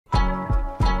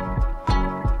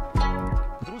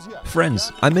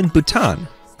Friends, I'm in Bhutan,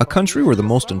 a country where the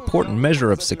most important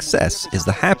measure of success is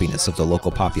the happiness of the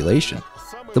local population.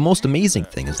 The most amazing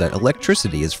thing is that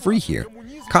electricity is free here.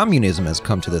 Communism has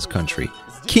come to this country.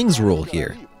 Kings rule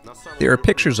here. There are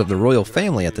pictures of the royal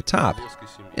family at the top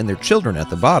and their children at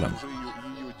the bottom.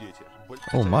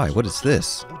 Oh my, what is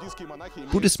this?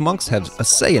 Buddhist monks have a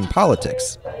say in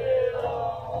politics.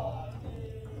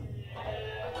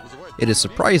 It is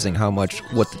surprising how much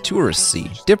what the tourists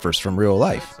see differs from real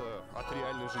life.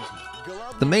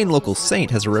 The main local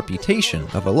saint has a reputation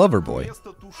of a lover boy.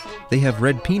 They have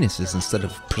red penises instead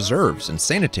of preserves and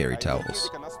sanitary towels.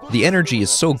 The energy is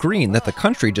so green that the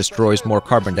country destroys more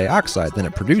carbon dioxide than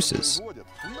it produces.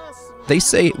 They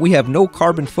say we have no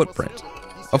carbon footprint.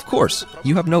 Of course,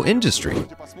 you have no industry.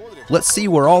 Let's see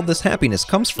where all this happiness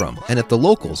comes from and if the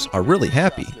locals are really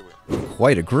happy.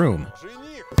 Quite a groom.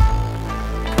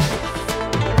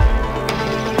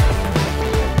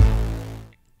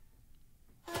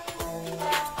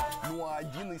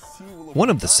 One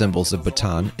of the symbols of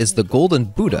Bhutan is the golden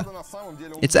Buddha.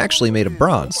 It's actually made of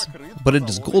bronze, but it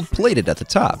is gold-plated at the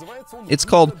top. It's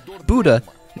called Buddha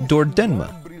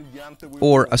Dordenma,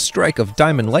 or a strike of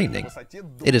diamond lightning.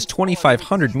 It is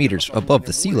 2,500 meters above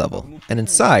the sea level, and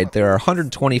inside there are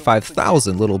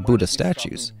 125,000 little Buddha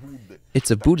statues.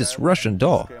 It's a Buddhist Russian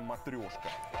doll.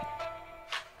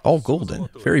 All golden,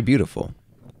 very beautiful.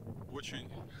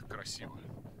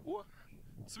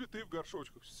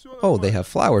 Oh, they have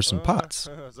flowers in pots.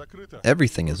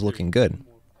 Everything is looking good.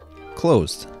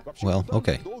 Closed. Well,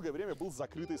 okay.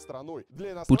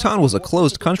 Bhutan was a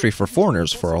closed country for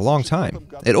foreigners for a long time.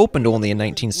 It opened only in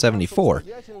 1974,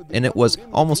 and it was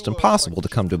almost impossible to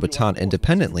come to Bhutan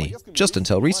independently, just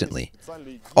until recently.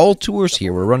 All tours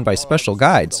here were run by special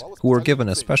guides, who were given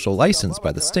a special license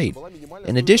by the state.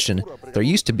 In addition, there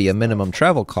used to be a minimum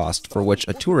travel cost for which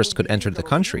a tourist could enter the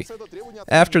country.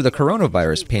 After the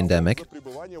coronavirus pandemic,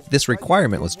 this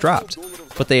requirement was dropped,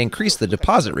 but they increased the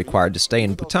deposit required to stay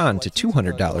in Bhutan to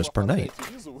 $200 per night.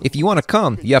 If you want to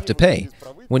come, you have to pay.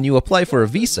 When you apply for a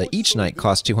visa, each night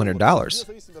costs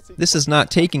 $200. This is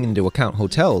not taking into account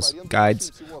hotels,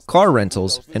 guides, car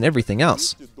rentals, and everything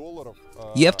else.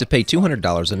 You have to pay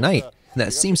 $200 a night, and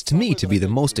that seems to me to be the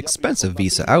most expensive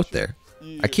visa out there.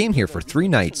 I came here for 3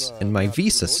 nights, and my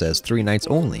visa says 3 nights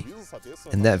only,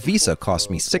 and that visa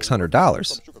cost me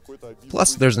 $600.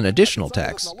 Plus, there's an additional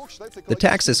tax. The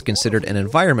tax is considered an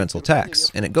environmental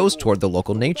tax, and it goes toward the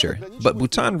local nature. But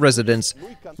Bhutan residence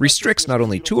restricts not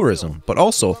only tourism, but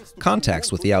also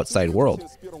contacts with the outside world.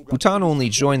 Bhutan only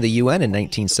joined the UN in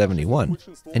 1971,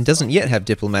 and doesn't yet have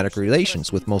diplomatic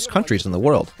relations with most countries in the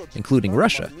world, including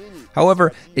Russia.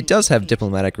 However, it does have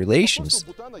diplomatic relations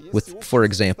with, for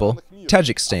example,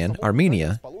 Tajikistan,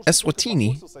 Armenia,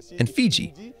 Eswatini, and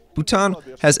Fiji. Bhutan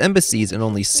has embassies in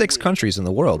only 6 countries in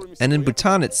the world, and in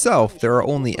Bhutan itself there are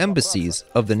only embassies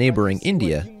of the neighboring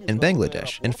India and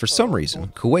Bangladesh, and for some reason,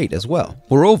 Kuwait as well.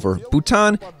 Moreover,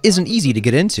 Bhutan isn't easy to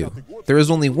get into. There is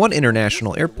only 1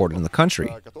 international airport in the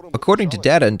country. According to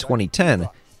data in 2010,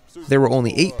 there were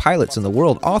only 8 pilots in the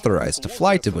world authorized to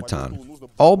fly to Bhutan,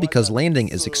 all because landing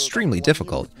is extremely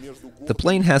difficult. The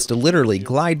plane has to literally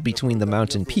glide between the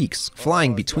mountain peaks,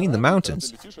 flying between the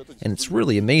mountains, and it's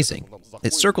really amazing.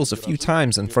 It circles a few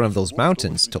times in front of those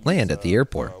mountains to land at the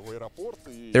airport.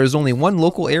 There is only 1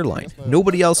 local airline.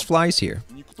 Nobody else flies here.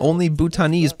 Only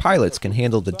Bhutanese pilots can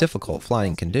handle the difficult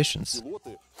flying conditions.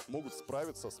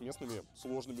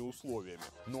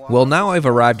 Well, now I've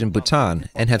arrived in Bhutan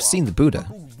and have seen the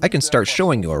Buddha. I can start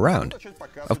showing you around.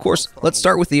 Of course, let's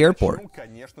start with the airport.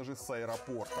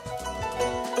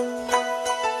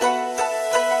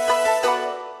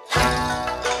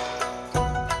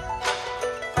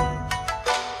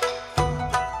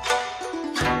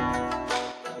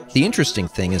 The interesting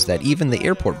thing is that even the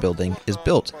airport building is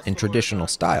built in traditional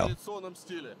style.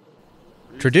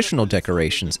 Traditional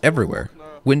decorations everywhere.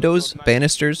 Windows,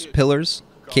 banisters, pillars,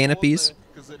 canopies.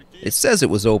 It says it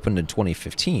was opened in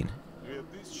 2015.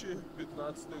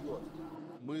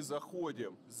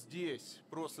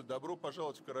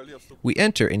 We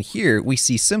enter, and here we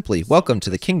see simply, "Welcome to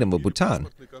the Kingdom of Bhutan."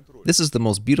 This is the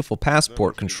most beautiful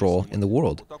passport control in the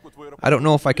world. I don't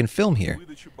know if I can film here.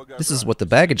 This is what the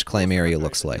baggage claim area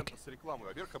looks like.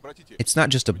 It's not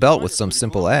just a belt with some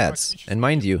simple ads, and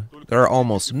mind you, there are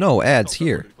almost no ads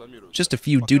here. Just a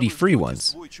few duty-free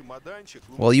ones.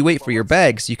 While you wait for your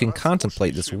bags, you can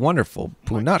contemplate this wonderful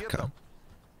punatka.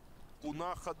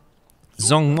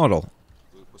 Zong model.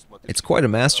 It's quite a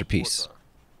masterpiece.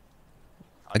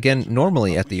 Again,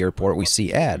 normally at the airport we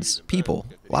see ads, people,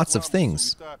 lots of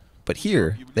things. But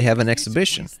here, they have an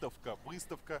exhibition.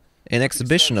 An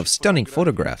exhibition of stunning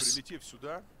photographs.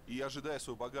 И ожидая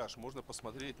свой багаж, можно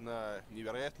посмотреть на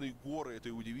невероятные горы этой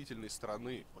удивительной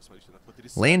страны. Посмотрите на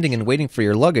Landing and потрясающие. waiting for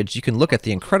your luggage, you can look at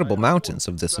the incredible mountains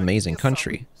of this amazing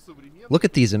country. Look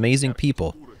at these amazing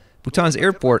people. Bhutan's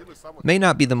airport may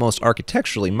not be the most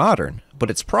architecturally modern, but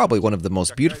it's probably one of the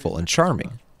most beautiful and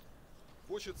charming.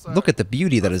 Look at the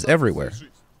beauty that is everywhere.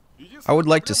 I would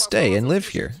like to stay and live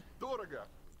here.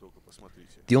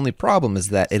 The only problem is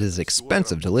that it is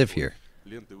expensive to live here.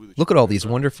 Look at all these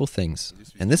wonderful things.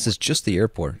 And this is just the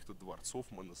airport.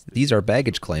 These are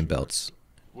baggage claim belts.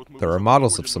 There are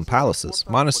models of some palaces,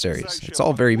 monasteries. It's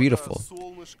all very beautiful.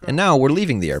 And now we're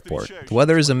leaving the airport. The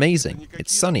weather is amazing.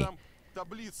 It's sunny.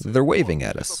 They're waving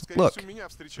at us. Look,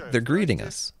 they're greeting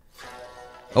us.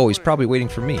 Oh, he's probably waiting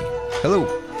for me. Hello.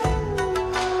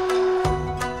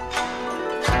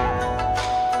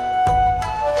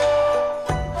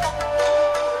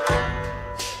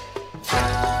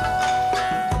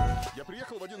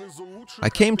 I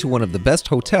came to one of the best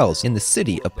hotels in the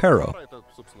city of Paro.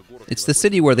 It's the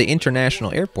city where the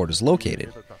international airport is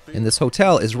located, and this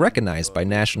hotel is recognized by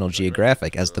National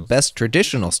Geographic as the best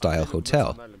traditional style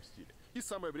hotel.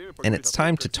 And it's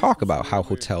time to talk about how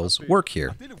hotels work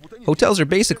here. Hotels are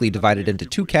basically divided into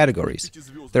two categories.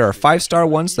 There are 5-star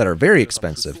ones that are very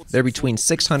expensive. They're between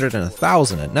 $600 and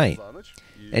 $1,000 at night.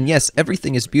 And yes,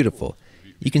 everything is beautiful.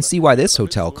 You can see why this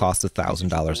hotel costs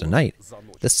 $1,000 a night.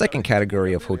 The second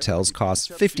category of hotels costs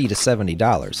 $50 to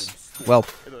 $70. Well,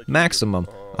 maximum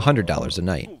 $100 a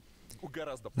night.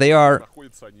 They are,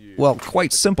 well,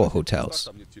 quite simple hotels.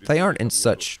 They aren't in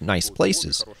such nice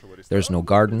places. There's no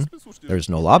garden, there's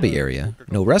no lobby area,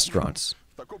 no restaurants.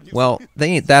 Well,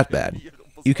 they ain't that bad.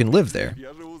 You can live there.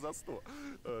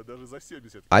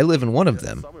 I live in one of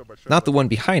them. Not the one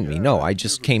behind me, no, I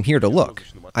just came here to look.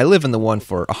 I live in the one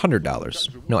for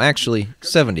 $100. No, actually,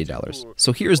 $70.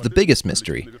 So here's the biggest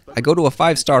mystery. I go to a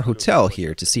 5-star hotel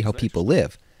here to see how people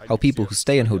live, how people who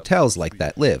stay in hotels like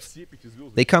that live.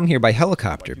 They come here by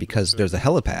helicopter because there's a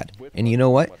helipad. And you know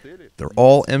what? They're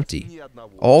all empty.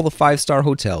 All the 5-star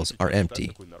hotels are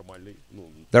empty.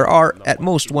 There are, at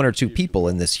most, 1 or 2 people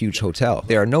in this huge hotel.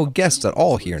 There are no guests at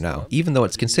all here now, even though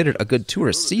it's considered a good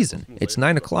tourist season. It's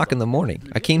 9 o'clock in the morning.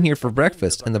 I came here for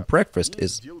breakfast, and the breakfast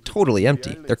is totally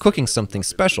empty. They're cooking something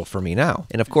special for me now.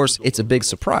 And of course, it's a big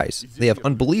surprise. They have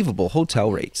unbelievable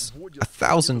hotel rates.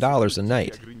 $1,000 a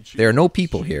night. There are no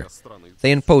people here.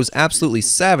 They impose absolutely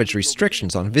savage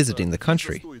restrictions on visiting the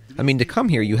country. I mean, to come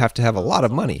here, you have to have a lot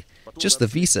of money. Just the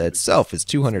visa itself is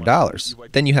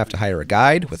 $200. Then you have to hire a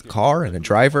guide with a car and a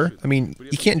driver. I mean,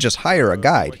 you can't just hire a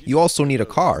guide. You also need a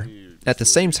car. At the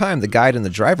same time, the guide and the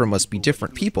driver must be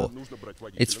different people.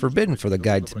 It's forbidden for the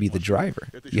guide to be the driver.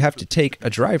 You have to take a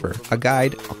driver, a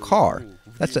guide, a car.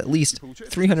 That's at least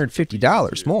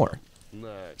 $350 more.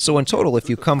 So in total, if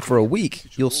you come for a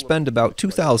week, you'll spend about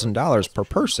 $2,000 per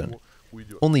person.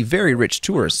 Only very rich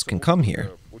tourists can come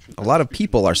here. A lot of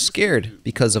people are scared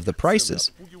because of the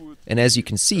prices. And as you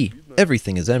can see,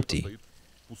 everything is empty.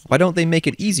 Why don't they make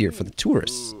it easier for the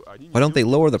tourists? Why don't they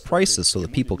lower the prices so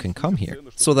that people can come here?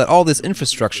 So that all this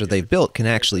infrastructure they've built can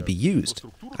actually be used.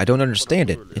 I don't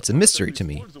understand it. It's a mystery to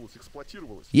me.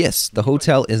 Yes, the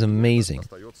hotel is amazing.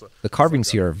 The carvings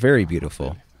here are very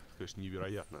beautiful.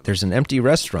 There's an empty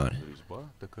restaurant.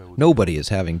 Nobody is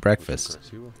having breakfast.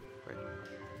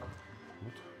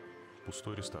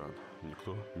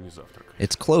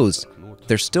 It's closed.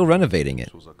 They're still renovating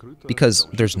it because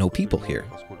there's no people here.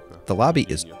 The lobby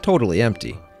is totally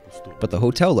empty, but the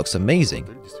hotel looks amazing.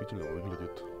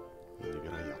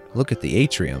 Look at the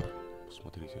atrium.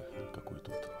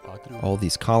 All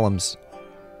these columns.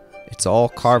 It's all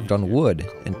carved on wood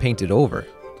and painted over.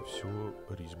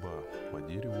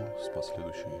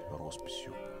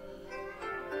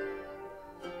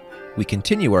 We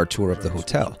continue our tour of the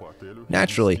hotel.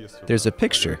 Naturally, there's a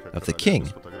picture of the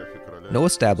king. No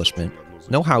establishment,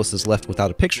 no house is left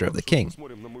without a picture of the king.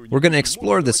 We're going to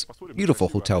explore this beautiful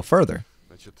hotel further.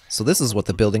 So this is what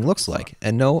the building looks like.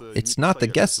 And no, it's not the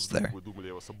guests there.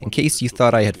 In case you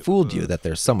thought I had fooled you that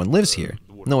there's someone lives here.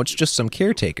 No, it's just some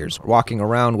caretakers walking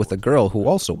around with a girl who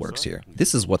also works here.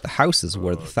 This is what the houses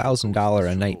where the $1,000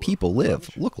 a night people live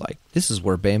look like. This is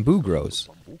where bamboo grows.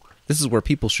 This is where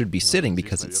people should be sitting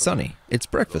because it's sunny. It's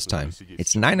breakfast time.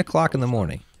 It's 9 o'clock in the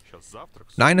morning.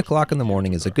 9 o'clock in the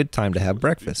morning is a good time to have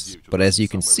breakfast. But as you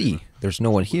can see, there's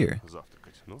no one here.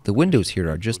 The windows here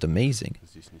are just amazing.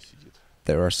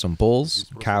 There are some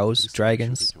bulls, cows,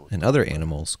 dragons, and other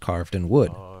animals carved in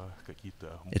wood.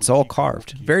 It's all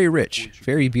carved, very rich,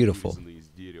 very beautiful.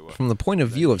 From the point of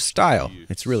view of style,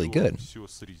 it's really good.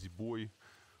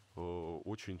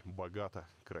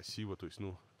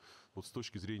 Вот с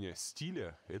точки зрения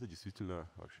стиля, это действительно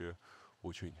вообще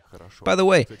By the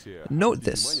way, note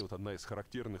this.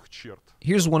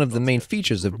 Here's one of the main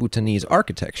features of Bhutanese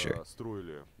architecture.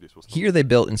 Here they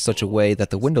built in such a way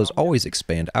that the windows always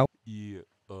expand out.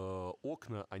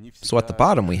 So at the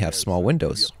bottom we have small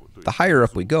windows. The higher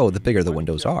up we go, the bigger the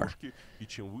windows are.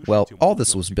 Well, all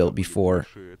this was built before.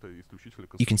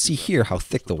 You can see here how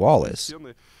thick the wall is.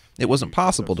 It wasn't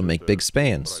possible to make big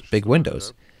spans, big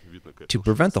windows. To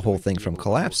prevent the whole thing from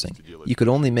collapsing, you could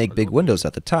only make big windows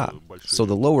at the top, so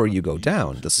the lower you go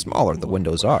down, the smaller the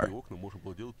windows are.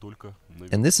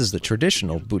 And this is the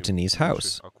traditional Bhutanese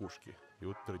house.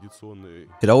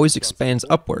 It always expands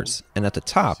upwards, and at the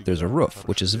top there's a roof,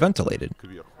 which is ventilated.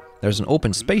 There's an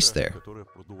open space there.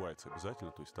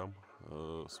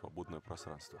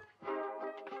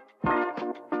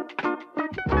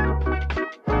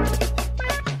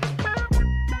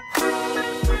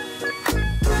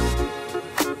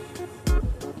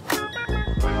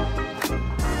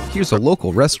 Here's a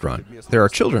local restaurant. There are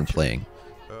children playing.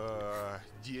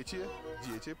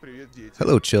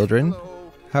 Hello, children.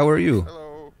 How are you?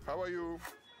 Hello, how are you?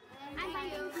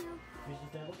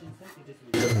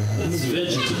 It's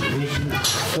vegetable.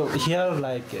 So here,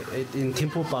 like in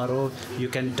Thimphu Paro, you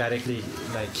can directly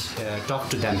talk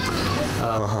to them.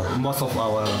 Most of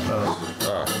our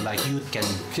youth can.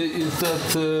 Is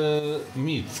that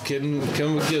meat? Can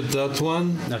we get that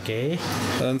one? Okay.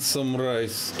 And some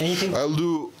rice. Anything? I'll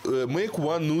do make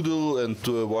one noodle and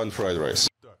one fried rice.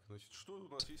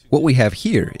 What we have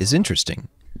here is interesting.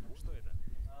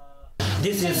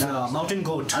 This is mountain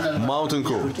goat. Mountain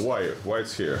goat. Why? Why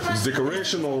it's here? It's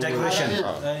decoration or Decoration.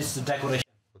 It's decoration.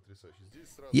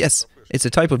 Yes, it's a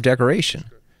type of decoration.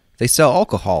 They sell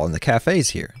alcohol in the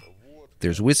cafes here.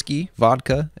 There's whiskey,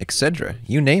 vodka, etc.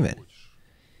 You name it.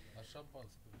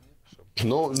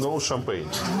 No champagne.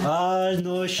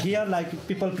 No, here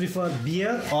people prefer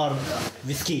beer or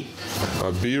whiskey.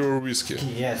 Beer or whiskey?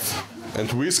 Yes. And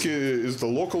whiskey is the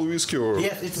local whiskey or?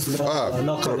 Yes, it's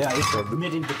local. Yeah, it's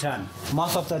made in Bhutan.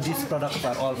 Most of these products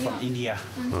are all from India.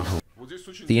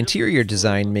 The interior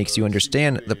design makes you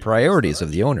understand the priorities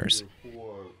of the owners.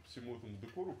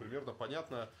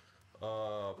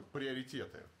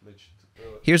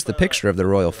 Here's the picture of the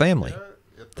royal family.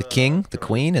 The king, the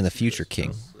queen, and the future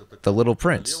king. The little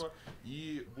prince.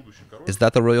 Is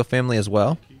that the royal family as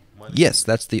well? Yes,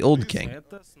 that's the old king.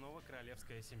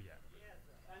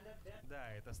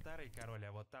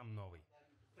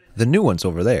 The new one's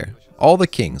over there. All the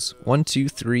kings. 1, 2,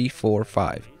 3, 4,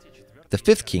 5. The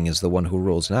 5th king is the one who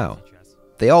rules now.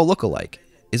 They all look alike.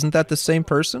 Isn't that the same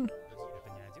person?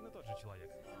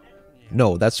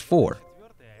 No, that's 4.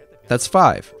 That's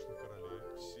 5.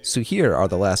 So here are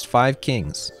the last 5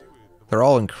 kings. They're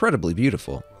all incredibly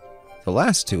beautiful. The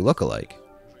last 2 look alike.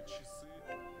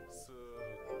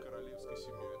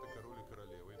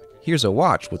 Here's a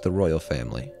watch with the royal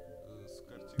family.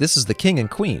 This is the king and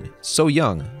queen, so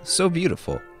young, so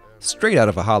beautiful, straight out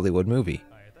of a Hollywood movie.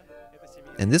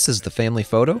 And this is the family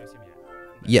photo?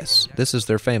 Yes, this is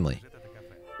their family.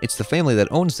 It's the family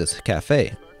that owns this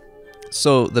cafe.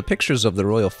 So the pictures of the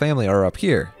royal family are up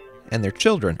here, and their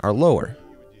children are lower.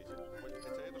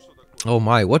 Oh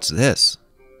my, what's this?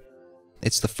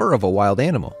 It's the fur of a wild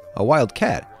animal, a wild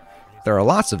cat. There are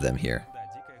lots of them here.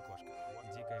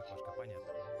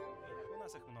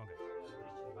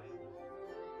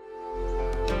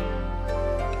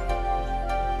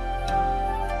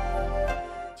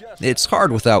 It's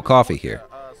hard without coffee here.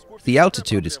 The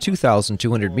altitude is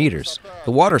 2,200 meters.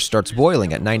 The water starts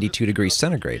boiling at 92 degrees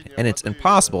centigrade, and it's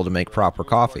impossible to make proper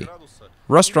coffee.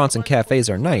 Restaurants and cafes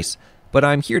are nice, but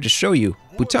I'm here to show you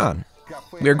Bhutan.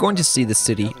 We are going to see the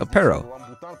city of Paro.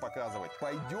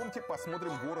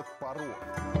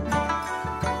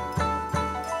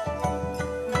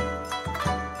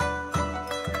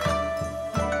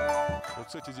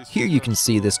 Here you can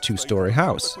see this 2-story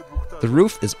house. The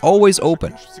roof is always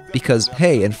open because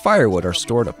hay and firewood are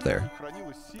stored up there.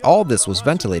 All this was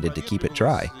ventilated to keep it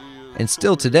dry. And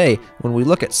still today, when we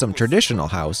look at some traditional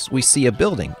house, we see a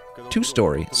building,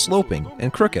 2-story, sloping,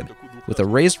 and crooked, with a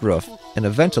raised roof and a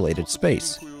ventilated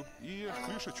space.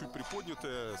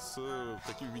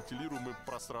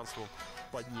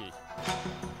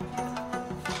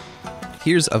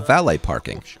 Here's a valet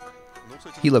parking.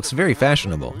 He looks very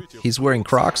fashionable. He's wearing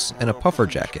Crocs and a puffer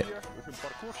jacket.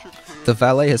 The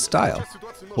valet has style.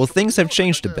 Well, things have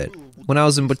changed a bit. When I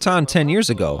was in Bhutan 10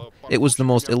 years ago, it was the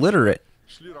most illiterate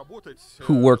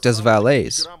who worked as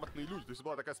valets.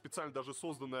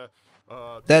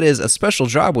 That is, a special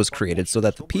job was created so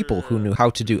that the people who knew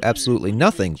how to do absolutely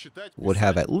nothing would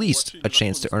have at least a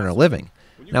chance to earn a living.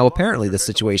 Now apparently the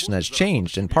situation has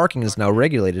changed and parking is now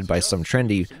regulated by some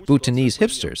trendy Bhutanese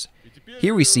hipsters.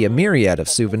 Here we see a myriad of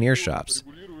souvenir shops.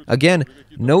 Again,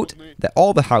 note that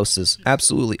all the houses,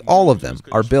 absolutely all of them,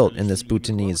 are built in this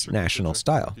Bhutanese national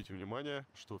style.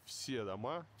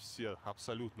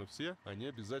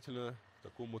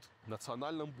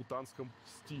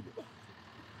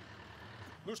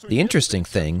 The interesting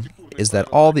thing is that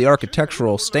all the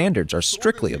architectural standards are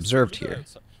strictly observed here.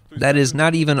 That is,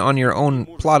 not even on your own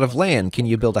plot of land can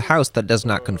you build a house that does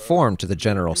not conform to the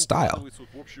general style.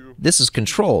 This is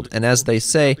controlled, and as they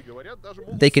say,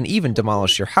 they can even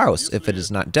demolish your house if it is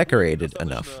not decorated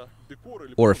enough,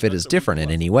 or if it is different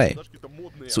in any way.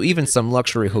 So even some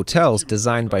luxury hotels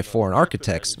designed by foreign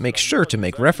architects make sure to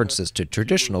make references to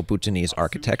traditional Bhutanese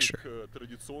architecture.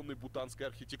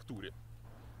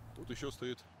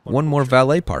 One more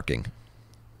valet parking.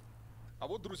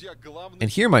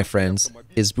 And here, my friends,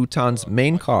 is Bhutan's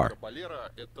main car.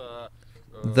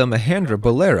 The Mahendra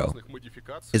Bolero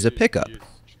is a pickup,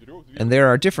 and there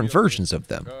are different versions of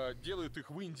them.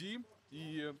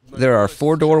 There are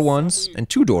 4-door ones and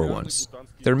 2-door ones.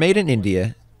 They're made in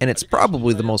India, and it's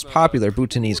probably the most popular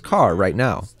Bhutanese car right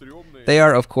now. They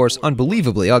are, of course,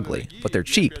 unbelievably ugly, but they're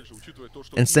cheap.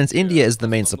 And since India is the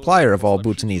main supplier of all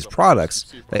Bhutanese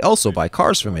products, they also buy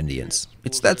cars from Indians.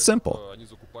 It's that simple.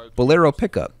 Bolero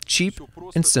pickup, cheap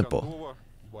and simple.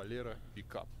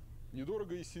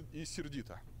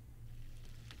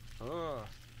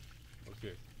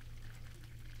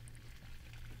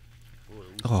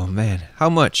 Oh man, how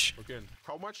much?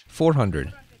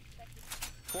 400.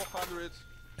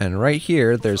 And right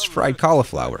here, there's fried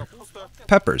cauliflower,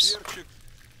 peppers.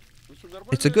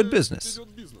 It's a good business.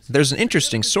 There's an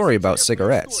interesting story about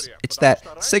cigarettes. It's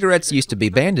that cigarettes used to be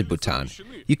banned in Bhutan.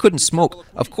 You couldn't smoke.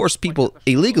 Of course, people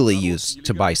illegally used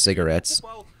to buy cigarettes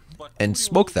and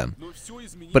smoke them.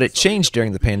 But it changed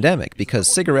during the pandemic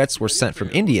because cigarettes were sent from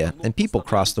India and people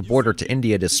crossed the border to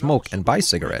India to smoke and buy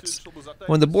cigarettes.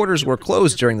 When the borders were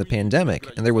closed during the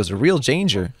pandemic and there was a real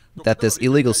danger that this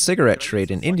illegal cigarette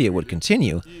trade in India would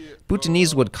continue,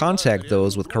 Bhutanese would contact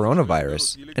those with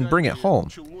coronavirus and bring it home.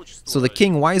 So the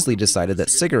king wisely decided that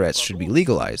cigarettes should be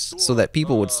legalized so that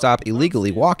people would stop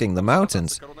illegally walking the mountain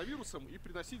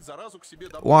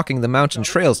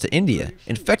trails to India,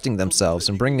 infecting themselves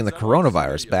and bringing the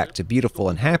coronavirus back to beautiful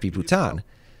and happy Bhutan.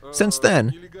 Since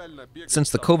then, since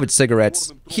the COVID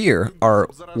cigarettes here are,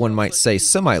 one might say,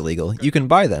 semi-legal, you can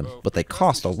buy them, but they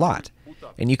cost a lot.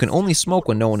 And you can only smoke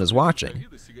when no one is watching.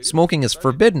 Smoking is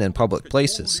forbidden in public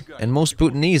places, and most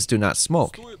Bhutanese do not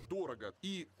smoke.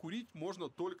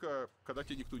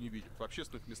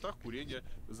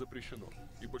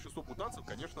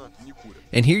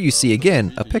 And here you see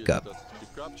again a pickup,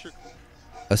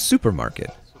 a supermarket.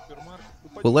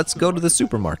 Well, let's go to the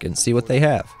supermarket and see what they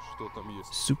have.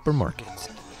 Supermarket.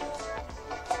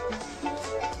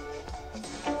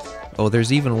 Oh,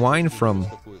 there's even wine from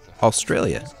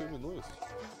Australia.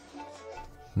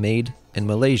 Made in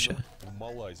Malaysia.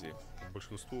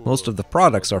 Most of the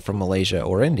products are from Malaysia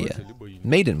or India.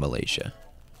 Made in Malaysia.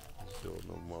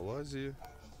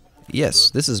 Yes,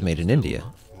 this is made in India.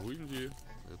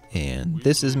 And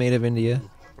this is made of India.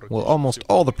 Well, almost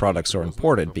all the products are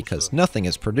imported because nothing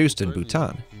is produced in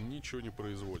Bhutan.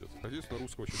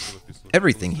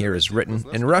 Everything here is written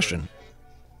in Russian.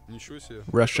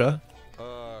 Russia,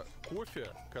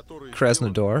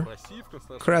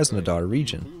 Krasnodar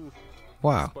region.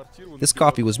 Wow, this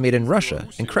coffee was made in Russia,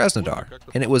 in Krasnodar,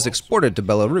 and it was exported to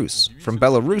Belarus. From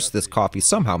Belarus, this coffee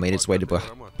somehow made its way to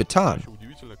Bhutan.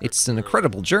 It's an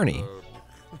incredible journey.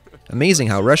 Amazing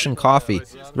how Russian coffee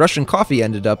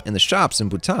ended up in the shops in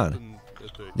Bhutan.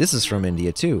 This is from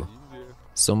India too.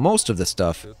 So most of the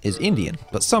stuff is Indian,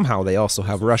 but somehow they also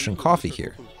have Russian coffee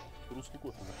here.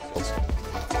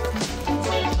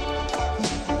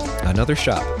 Another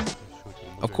shop.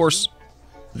 Of course,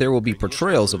 there will be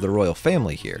portrayals of the royal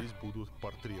family here.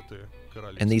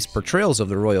 And these portrayals of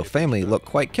the royal family look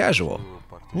quite casual.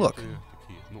 Look,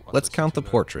 let's count the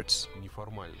portraits.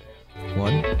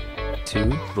 1,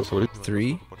 2,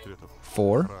 3,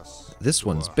 4. This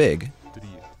one's big.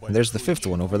 And there's the 5th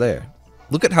one over there.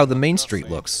 Look at how the main street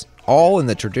looks, all in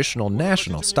the traditional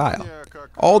national style.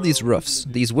 All these roofs,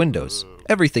 these windows,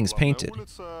 everything's painted.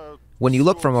 When you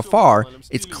look from afar,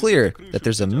 it's clear that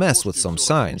there's a mess with some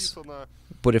signs.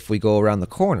 But if we go around the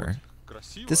corner,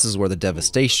 this is where the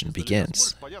devastation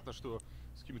begins.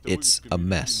 It's a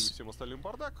mess.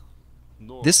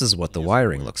 This is what the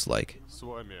wiring looks like.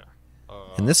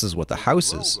 And this is what the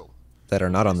houses that are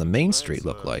not on the main street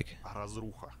look like.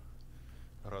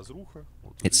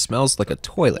 It smells like a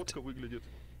toilet.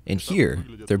 And here,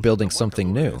 they're building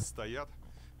something new.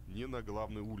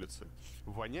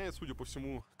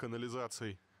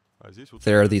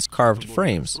 There are these carved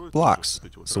frames, blocks,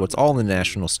 so it's all in the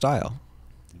national style.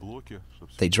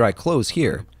 They dry clothes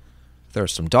here. There are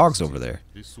some dogs over there.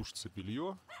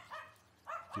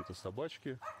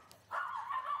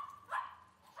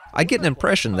 I get an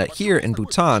impression that here in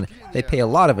Bhutan, they pay a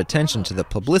lot of attention to the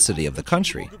publicity of the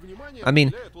country. I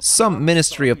mean, some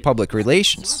Ministry of Public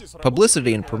Relations,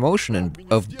 publicity and promotion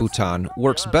of Bhutan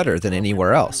works better than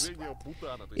anywhere else.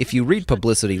 If you read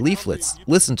publicity leaflets,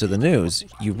 listen to the news,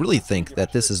 you really think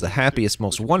that this is the happiest,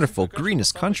 most wonderful,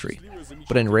 greenest country.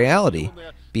 But in reality,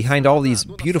 behind all these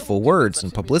beautiful words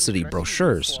and publicity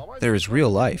brochures, there is real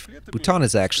life. Bhutan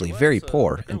is actually very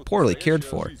poor and poorly cared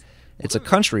for. It's a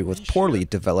country with poorly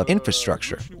developed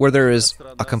infrastructure, where there is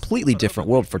a completely different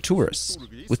world for tourists,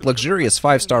 with luxurious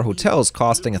five-star hotels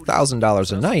costing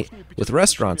 $1,000 a night, with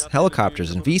restaurants,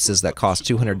 helicopters, and visas that cost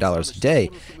 $200 a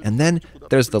day, and then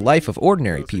there's the life of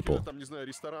ordinary people.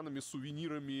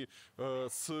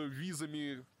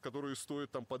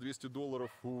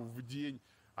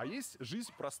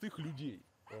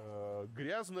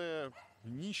 Грязная,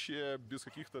 нищая, без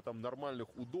каких-то там нормальных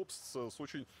удобств, с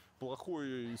очень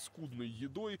плохой и скудной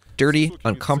едой. Dirty,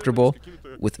 uncomfortable,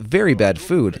 with very bad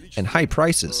food and high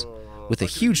prices, with a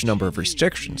huge number of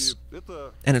restrictions.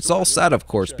 And it's all sad, of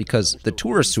course, because the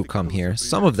tourists who come here,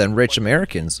 some of them rich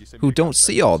Americans, who don't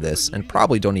see all this and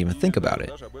probably don't even think about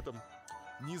it.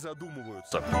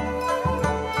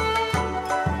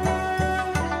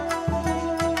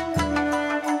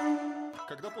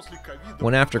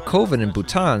 When after COVID in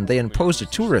Bhutan, they imposed a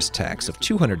tourist tax of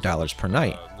 $200 per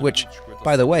night, which,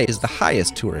 by the way, is the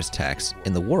highest tourist tax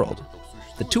in the world.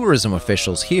 The tourism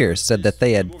officials here said that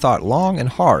they had thought long and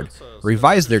hard,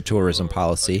 revised their tourism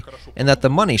policy, and that the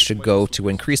money should go to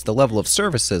increase the level of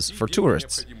services for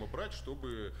tourists.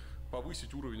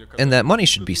 And that money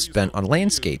should be spent on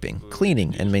landscaping,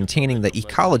 cleaning, and maintaining the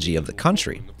ecology of the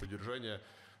country.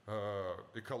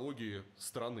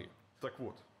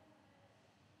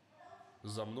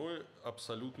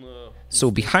 So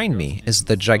behind me is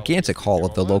the gigantic hall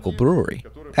of the local brewery,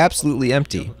 absolutely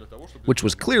empty, which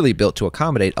was clearly built to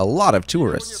accommodate a lot of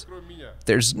tourists.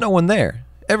 There's no one there.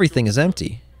 Everything is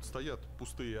empty.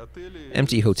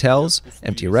 Empty hotels,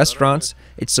 empty restaurants.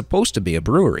 It's supposed to be a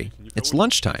brewery. It's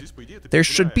lunchtime. There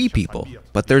should be people,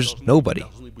 but there's nobody.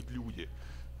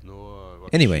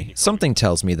 Anyway, something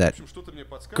tells me that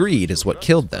greed is what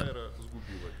killed them.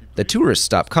 The tourists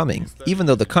stopped coming, even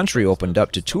though the country opened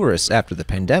up to tourists after the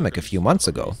pandemic a few months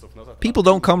ago. People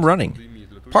don't come running.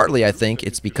 Partly, I think,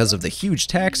 it's because of the huge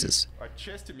taxes.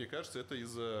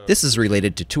 This is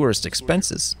related to tourist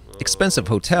expenses, expensive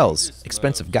hotels,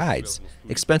 expensive guides,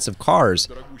 expensive cars,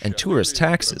 and tourist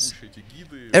taxes.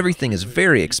 Everything is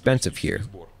very expensive here.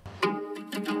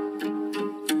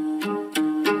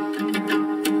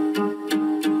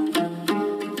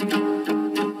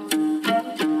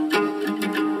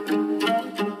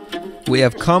 We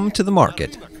have come to the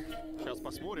market.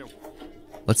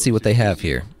 Let's see what they have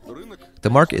here. The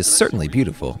market is certainly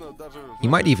beautiful. You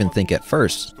might even think at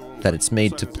first that it's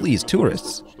made to please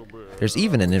tourists. There's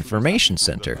even an information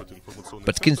center.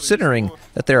 But considering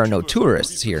that there are no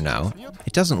tourists here now,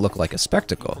 it doesn't look like a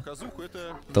spectacle.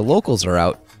 The locals are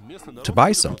out to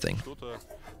buy something.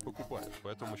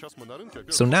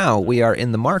 So now we are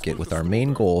in the market with our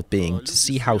main goal being to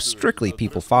see how strictly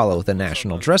people follow the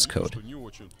national dress code.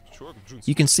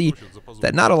 You can see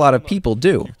that not a lot of people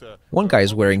do. One guy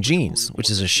is wearing jeans, which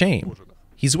is a shame.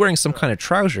 He's wearing some kind of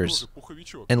trousers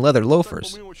and leather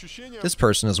loafers. This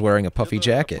person is wearing a puffy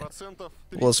jacket.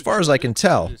 Well, as far as I can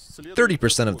tell,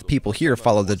 30% of the people here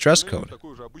follow the dress code.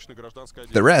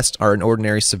 The rest are in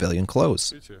ordinary civilian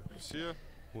clothes.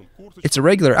 It's a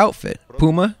regular outfit,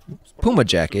 puma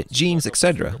jacket, jeans,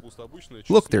 etc.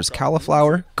 Look, there's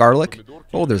cauliflower, garlic,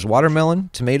 oh, there's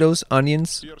watermelon, tomatoes,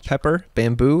 onions, pepper,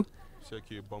 bamboo.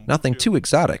 Nothing too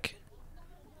exotic.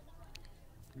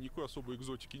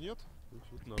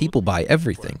 People buy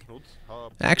everything.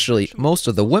 Actually, most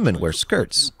of the women wear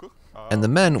skirts, and the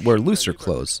men wear looser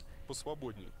clothes.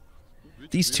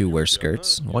 These two wear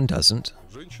skirts, one doesn't.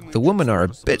 The women are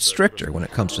a bit stricter when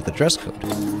it comes to the dress code.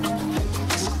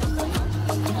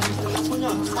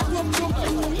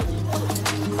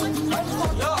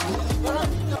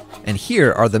 And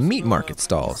here are the meat market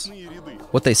stalls.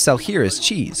 What they sell here is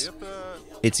cheese.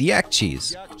 It's yak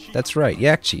cheese. That's right,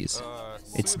 yak cheese.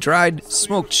 It's dried,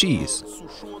 smoked cheese.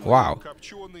 Wow.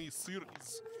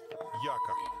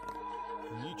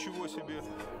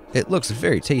 It looks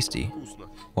very tasty.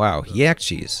 Wow, yak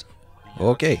cheese.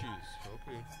 Okay.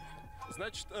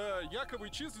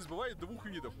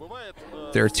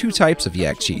 There are two types of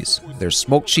yak cheese. There's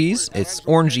smoked cheese, it's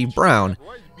orangey brown,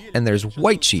 and there's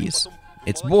white cheese.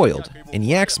 It's boiled in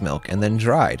yak's milk and then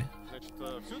dried.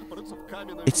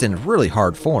 It's in really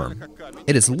hard form.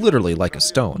 It is literally like a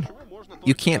stone.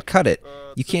 You can't cut it.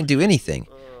 You can't do anything.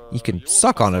 You can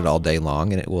suck on it all day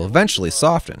long and it will eventually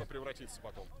soften.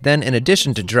 Then in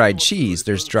addition to dried cheese,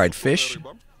 there's dried fish,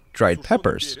 dried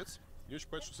peppers.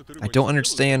 I don't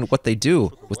understand what they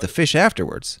do with the fish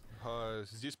afterwards.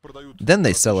 Then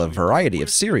they sell a variety of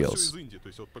cereals.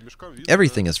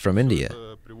 Everything is from India.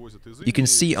 You can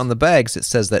see on the bags it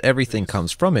says that everything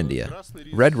comes from India.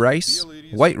 Red rice,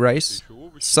 white rice,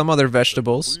 some other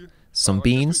vegetables, some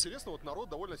beans.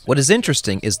 What is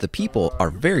interesting is the people are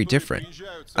very different.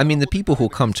 I mean, the people who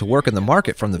come to work in the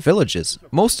market from the villages,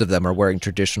 most of them are wearing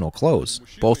traditional clothes,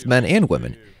 both men and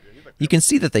women. You can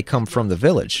see that they come from the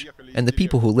village, and the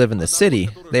people who live in the city,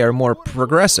 they are more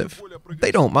progressive.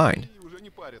 They don't mind.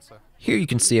 Here you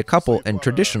can see a couple in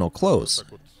traditional clothes.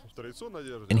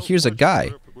 And here's a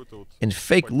guy in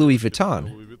fake Louis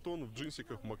Vuitton.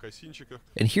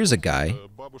 And here's a guy,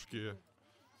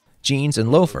 jeans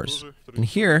and loafers. And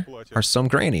here are some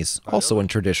grannies, also in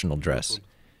traditional dress.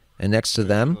 And next to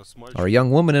them are a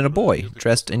young woman and a boy,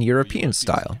 dressed in European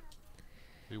style.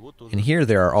 And here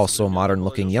there are also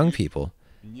modern-looking young people,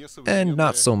 and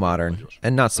not so modern,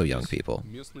 and not so young people.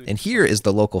 And here is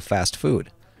the local fast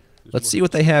food. Let's see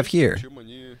what they have here.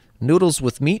 Noodles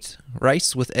with meat,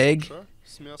 rice with egg,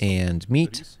 and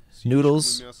meat,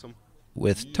 noodles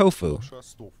with tofu.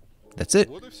 That's it.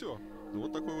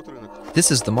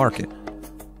 This is the market.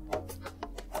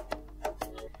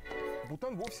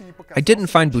 I didn't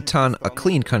find Bhutan a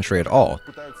clean country at all.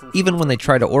 Even when they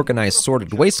try to organize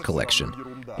sorted waste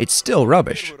collection, it's still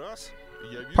rubbish.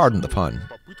 Pardon the pun.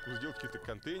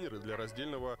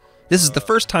 This is the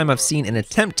first time I've seen an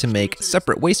attempt to make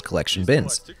separate waste collection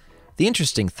bins. The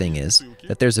interesting thing is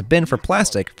that there's a bin for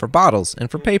plastic, for bottles, and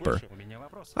for paper.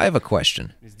 I have a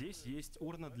question.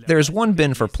 There is one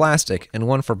bin for plastic and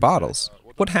one for bottles.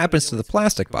 What happens to the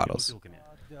plastic bottles?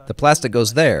 The plastic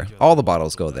goes there, all the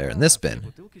bottles go there in this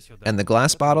bin. And the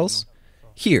glass bottles?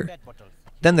 Here.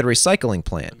 Then the recycling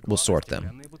plant will sort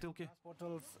them.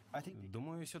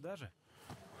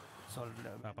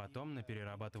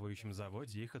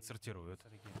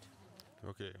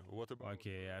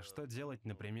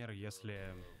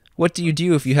 What do you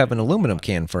do if you have an aluminum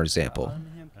can, for example?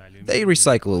 They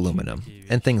recycle aluminum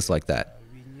and things like that.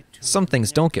 Some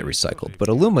things don't get recycled, but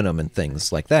aluminum and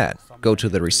things like that go to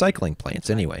the recycling plants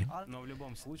anyway.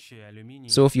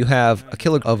 So if you have a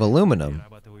kilo of aluminum,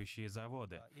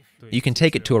 you can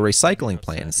take it to a recycling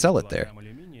plant and sell it there.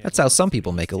 That's how some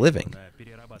people make a living.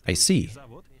 I see.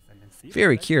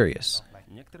 Very curious.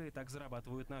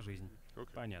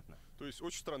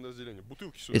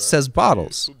 It says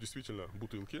bottles,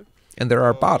 and there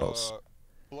are bottles.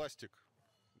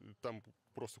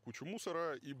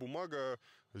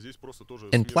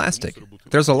 In plastic,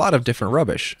 there's a lot of different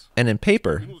rubbish, and in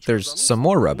paper, there's some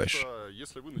more rubbish.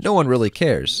 No one really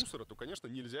cares.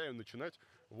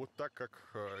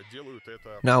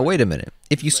 Now wait a minute.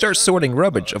 If you start sorting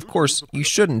rubbish, of course, you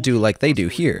shouldn't do like they do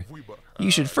here. You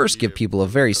should first give people a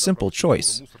very simple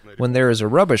choice. When there is a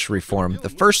rubbish reform, the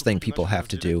first thing people have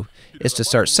to do is to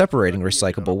start separating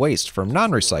recyclable waste from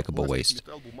non-recyclable waste.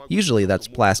 Usually that's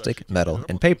plastic, metal,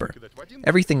 and paper.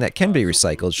 Everything that can be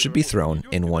recycled should be thrown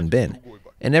in one bin,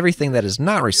 and everything that is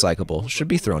not recyclable should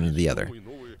be thrown in the other.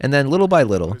 And then little by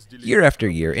little, year after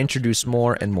year, introduce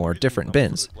more and more different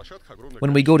bins.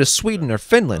 When we go to Sweden or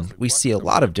Finland, we see a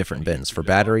lot of different bins for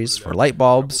batteries, for light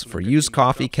bulbs, for used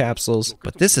coffee capsules,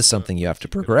 but this is something you have to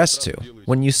progress to.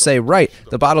 When you say, right,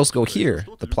 the bottles go here,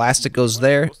 the plastic goes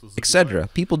there, etc.,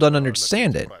 people don't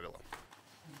understand it.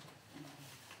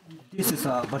 This is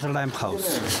a butter lamp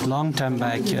house. Long time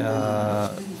back,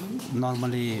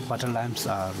 normally butter lamps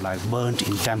are like burnt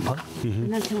in temple,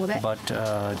 but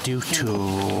due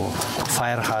to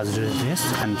fire hazardness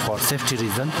and for safety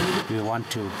reason, we want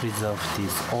to preserve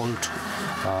these old,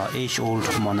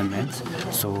 age-old monuments.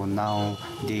 So now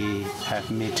they have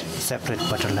made separate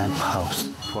butter lamp house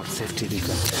for safety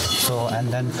reason. So and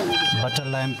then butter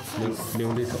lamp is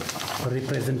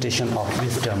representation of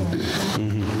wisdom.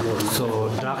 So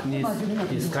darkness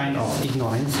is kind of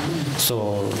ignorance.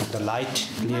 So the light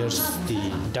clears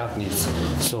the darkness.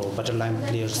 So butter lamp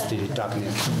clears the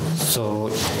darkness. So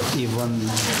even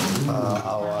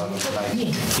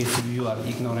if you are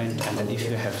ignorant and then if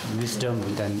you have wisdom,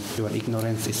 then your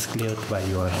ignorance is cleared by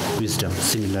your wisdom.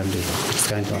 Similarly, it's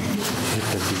kind of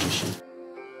representation.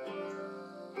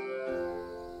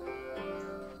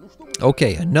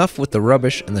 Okay, enough with the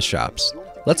rubbish and the shops.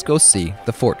 Let's go see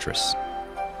the fortress.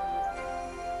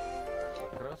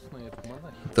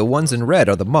 The ones in red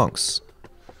are the monks.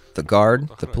 The guard,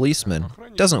 the policeman,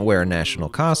 doesn't wear a national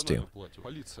costume.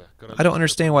 I don't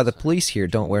understand why the police here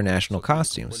don't wear national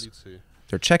costumes.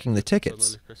 They're checking the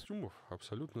tickets.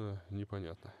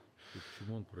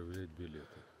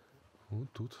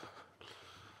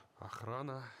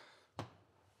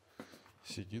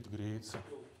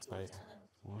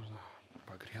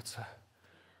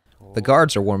 The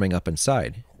guards are warming up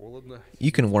inside.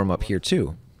 You can warm up here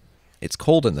too. It's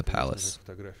cold in the palace.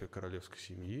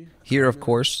 Here, of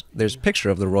course, there's a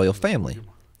picture of the royal family,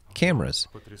 cameras,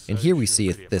 and here we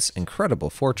see this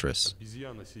incredible fortress.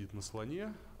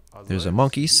 There's a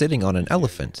monkey sitting on an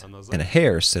elephant, and a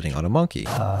hare sitting on a monkey.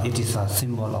 It is a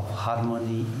symbol of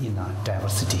harmony in a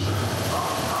diversity.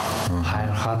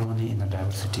 Higher harmony in a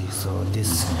diversity. So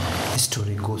this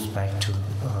story goes back to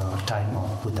time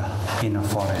of Buddha in a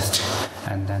forest,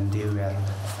 and then they were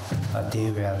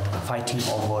fighting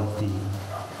over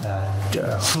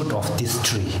the fruit of this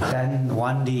tree. Then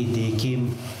one day they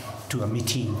came to a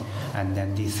meeting, and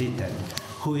then they said that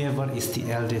whoever is the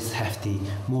eldest have the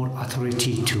more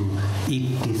authority to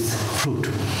eat this fruit.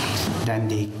 Then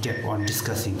they kept on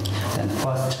discussing. Then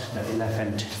first the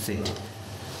elephant said,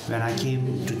 when I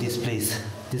came to this place,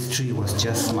 this tree was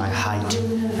just my height,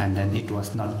 and then it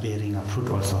was not bearing a fruit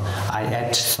also. I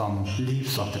ate some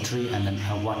leaves of the tree and then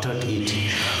I watered it.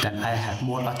 Then I have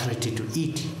more authority to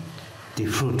eat the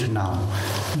fruit now.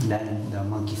 Then the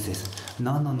monkey says,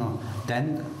 no.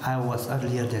 Then I was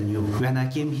earlier than you. When I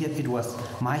came here, it was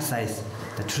my size.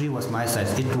 The tree was my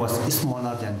size. It was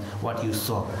smaller than what you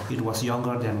saw. It was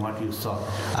younger than what you saw.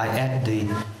 I ate the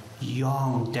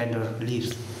young, tender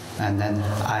leaves, and then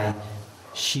I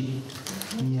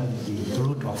shipped near the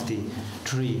root of the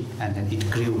tree, and then it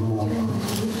grew more.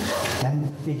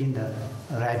 Then again the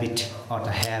rabbit or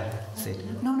the hare said,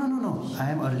 no,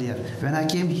 I am earlier. When I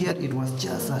came here, it was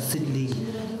just a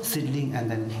seedling,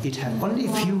 and then it had only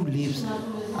a few leaves.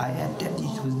 I added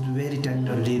it with very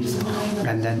tender leaves,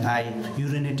 and then I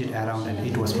urinated around, and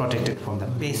it was protected from the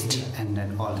pest and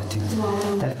then all the things.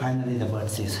 Then finally the bird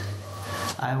says,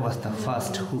 I was the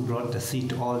first who brought the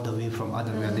seed all the way from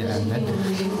other valley, and then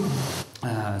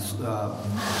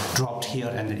dropped here,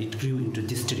 and then it grew into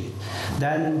this tree.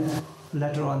 Then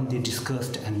later on they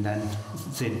discussed and then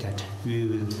said that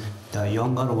the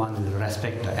younger one will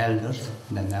respect the elders,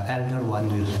 then the elder one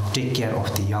will take care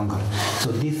of the younger.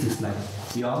 So this is like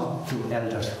young to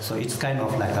elder. So it's kind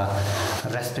of like a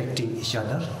respecting each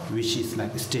other, which is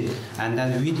like still. And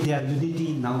then with their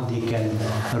unity, now they can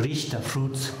reach the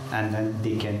fruits, and then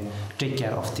they can take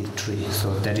care of the tree.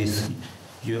 So that is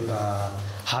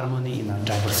harmony in a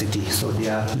diversity. So they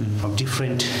are from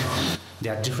different. They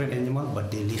are different animals,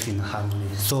 but they live in harmony.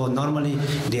 So normally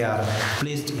they are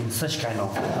placed in such kind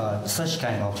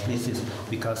of places,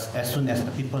 because as soon as the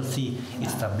people see,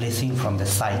 it's the blessing from the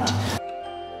sight.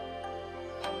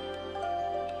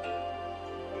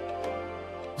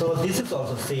 So this is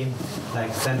also same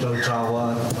like central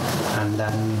tower, and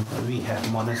then we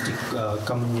have monastic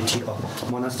community or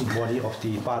monastic body of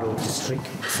the Paro district,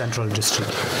 central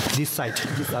district. This side,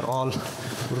 these are all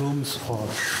rooms for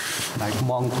like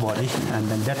monk body, and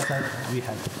then that side we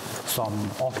have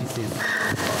some offices,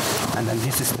 and then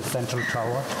this is the central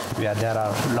tower where there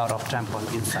are a lot of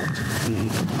temples inside.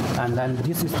 And then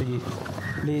this is the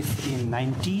place in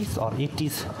 90s or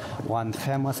 80s, one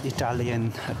famous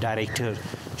Italian director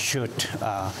shot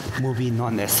a movie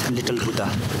known as Little Buddha.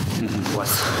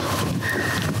 Was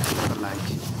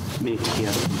like made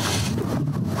here.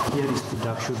 Here is the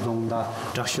Dakshudongda.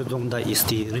 Dakshudongda is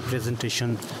the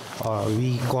representation, or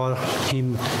we call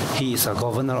him, he is a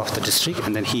governor of the district,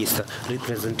 and then he is the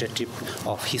representative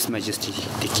of His Majesty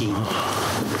the King.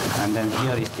 And then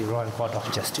here is the Royal Court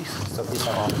of Justice. So these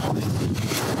are all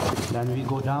offices. Then we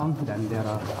go down, then there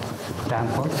are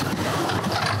temples.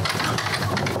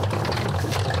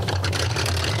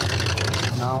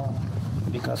 Now,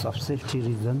 because of safety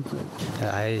reasons,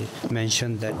 I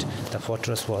mentioned that the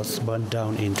fortress was burned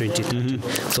down in 2013.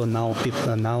 So now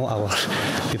our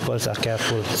peoples are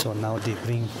careful. So now they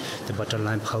bring the butter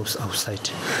lamp house outside.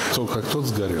 So, как тот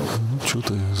сгорел?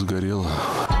 Что-то сгорело.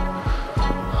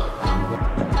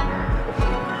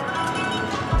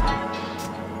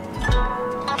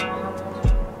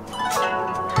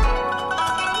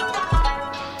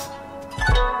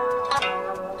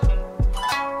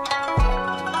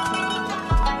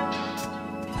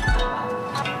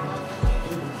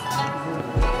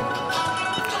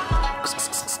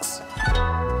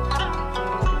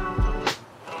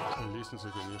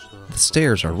 The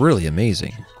stairs are really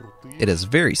amazing. It has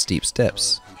very steep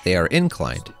steps. They are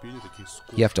inclined.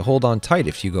 You have to hold on tight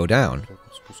if you go down.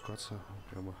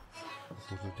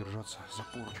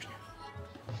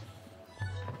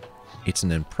 It's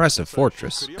an impressive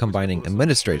fortress, combining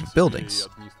administrative buildings.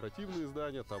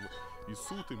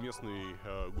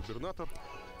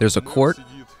 There's a court,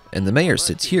 and the mayor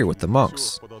sits here with the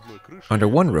monks, under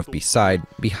one roof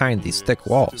behind these thick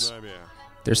walls.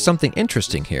 There's something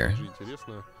interesting here.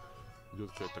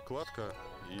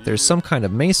 There's some kind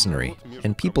of masonry,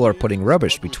 and people are putting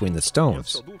rubbish between the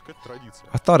stones.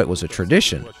 I thought it was a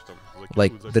tradition,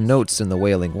 like the notes in the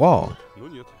Wailing Wall.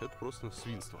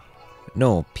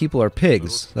 No, people are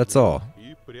pigs, that's all.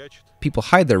 People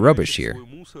hide their rubbish here.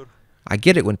 I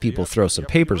get it when people throw some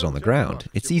papers on the ground.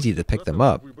 It's easy to pick them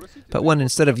up. But when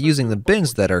instead of using the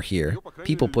bins that are here,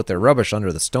 people put their rubbish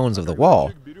under the stones of the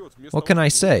wall, what can I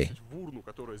say?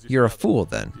 You're a fool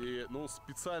then.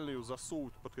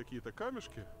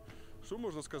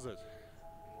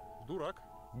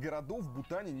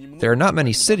 There are not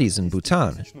many cities in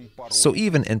Bhutan, so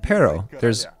even in Paro,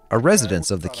 there's a residence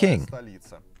of the king.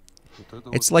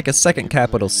 It's like a second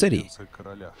capital city.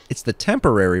 It's the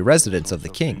temporary residence of the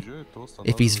king.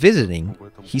 If he's visiting,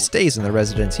 he stays in the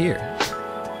residence here.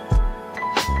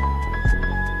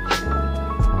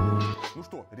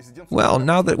 Well,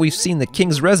 now that we've seen the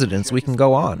king's residence, we can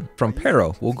go on. From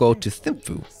Paro, we'll go to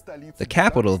Thimphu, the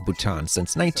capital of Bhutan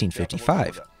since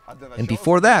 1955. And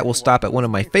before that, we'll stop at one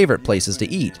of my favorite places to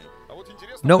eat.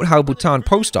 Note how Bhutan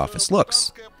post office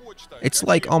looks. It's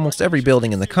like almost every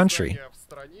building in the country.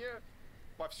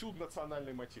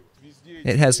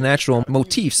 It has natural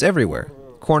motifs everywhere,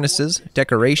 cornices,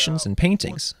 decorations, and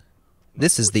paintings.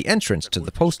 This is the entrance to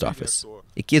the post office.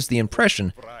 It gives the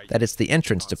impression that it's the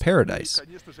entrance to paradise.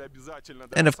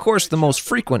 And of course, the most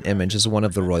frequent image is one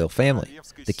of the royal family,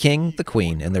 the king, the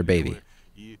queen, and their baby.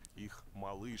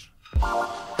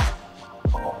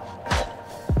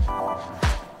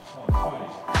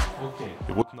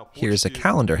 Here's a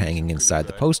calendar hanging inside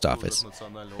the post office.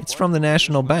 It's from the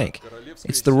National Bank.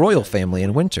 It's the royal family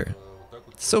in winter.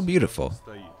 It's so beautiful.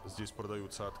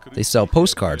 They sell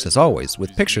postcards, as always,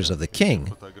 with pictures of the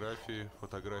king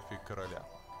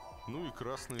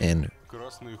and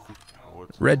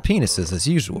red penises, as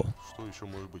usual.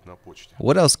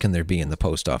 What else can there be in the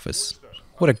post office?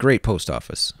 What a great post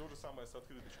office.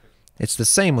 It's the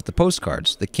same with the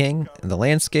postcards, the king and the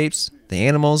landscapes, the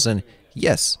animals, and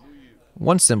yes,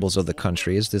 one symbol of the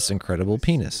country is this incredible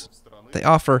penis. They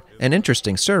offer an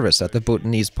interesting service at the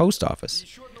Bhutanese post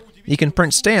office. You can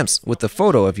print stamps with the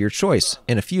photo of your choice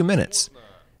in a few minutes,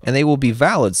 and they will be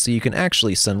valid so you can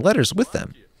actually send letters with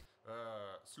them.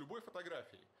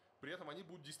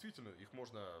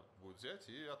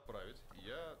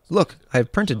 Look,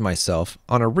 I've printed myself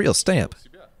on a real stamp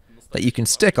that you can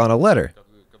stick on a letter,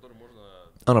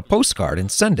 on a postcard,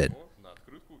 and send it.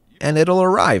 And it'll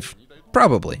arrive,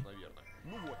 probably.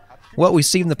 What we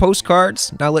see in the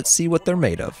postcards, now let's see what they're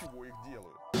made of.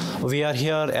 We are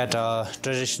here at a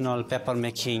traditional pepper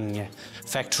making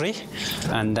factory,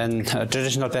 and then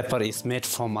traditional pepper is made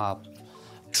from a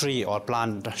tree or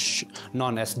plant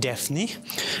known as Daphne,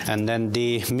 and then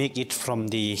they make it from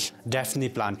the Daphne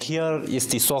plant. Here is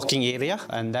the soaking area,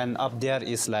 and then up there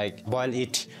is like boil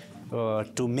it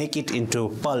to make it into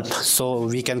pulp, so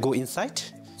we can go inside.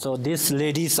 So these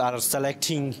ladies are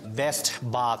selecting best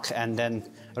bark and then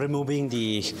removing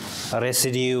the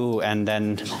residue and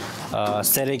then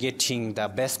segregating the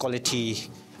best quality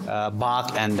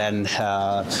bark and then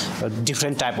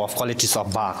different type of qualities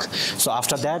of bark. So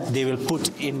after that, they will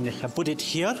put it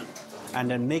here and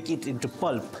then make it into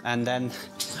pulp, and then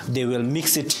they will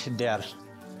mix it there.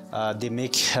 They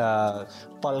make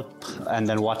pulp and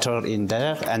then water in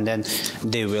there, and then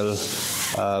they will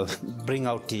bring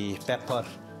out the pepper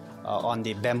on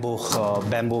the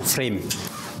bamboo frame.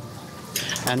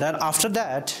 And then after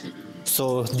that,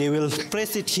 so they will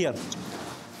press it here,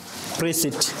 press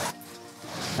it,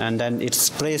 and then it's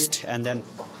pressed, and then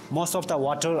most of the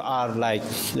water are like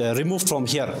removed from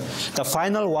here. The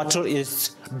final water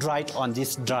is dried on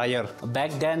this dryer. Back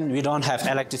then we don't have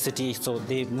electricity, so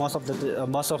most of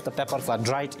the peppers are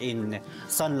dried in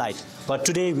sunlight. But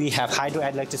today we have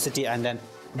hydroelectricity, and then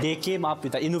they came up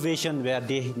with the innovation where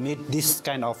they made this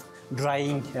kind of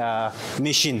drying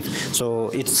machine. So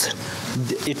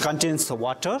it contains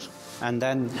water, and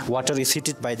then water is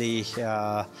heated by the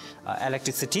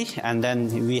electricity, and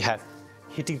then we have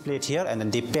heating plate here, and then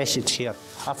they patch it here.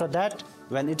 After that,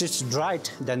 when it is dried,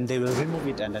 then they will remove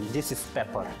it, and then this is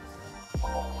pepper.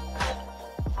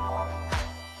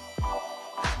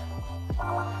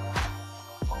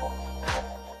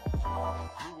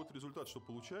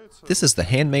 This is the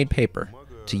handmade paper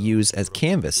to use as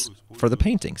canvas for the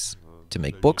paintings, to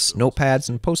make books, notepads,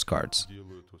 and postcards.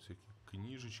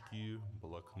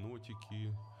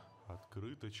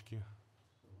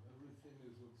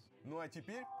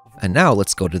 And now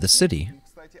let's go to the city.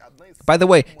 By the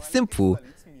way, Thimphu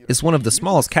is one of the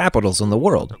smallest capitals in the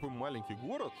world.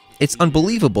 It's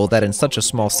unbelievable that in such a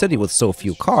small city with so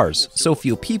few cars, so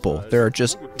few people, there are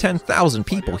just 10,000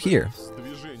 people here.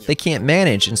 They can't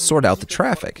manage and sort out the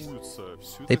traffic.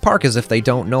 They park as if they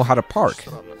don't know how to park.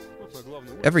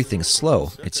 Everything's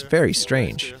slow. It's very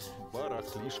strange.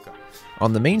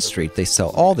 On the main street, they sell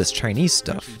all this Chinese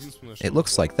stuff. It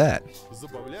looks like that.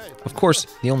 Of course,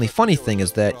 the only funny thing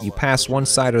is that you pass one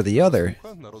side or the other,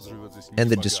 and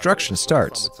the destruction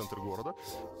starts.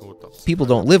 People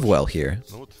don't live well here.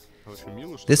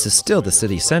 This is still the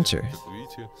city center.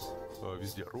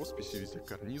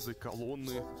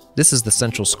 This is the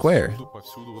central square.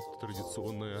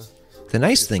 The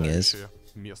nice thing is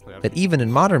that even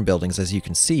in modern buildings, as you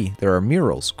can see, there are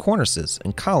murals, cornices,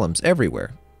 and columns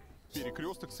everywhere.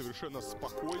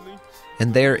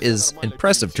 And there is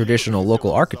impressive traditional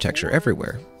local architecture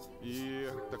everywhere.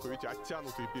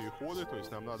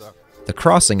 The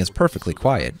crossing is perfectly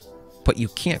quiet, but you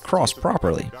can't cross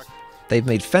properly. They've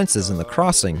made fences and the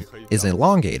crossing is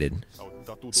elongated,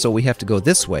 so we have to go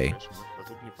this way,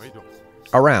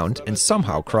 around, and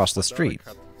somehow cross the street.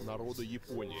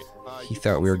 He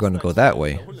thought we were going to go that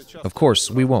way. Of course,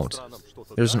 we won't.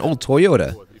 There's an old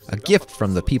Toyota, a gift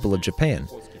from the people of Japan.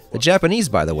 The Japanese,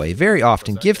 by the way, very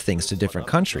often give things to different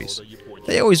countries.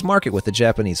 They always mark it with the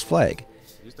Japanese flag.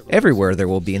 Everywhere there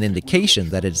will be an indication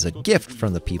that it is a gift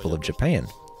from the people of Japan.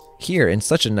 Here, in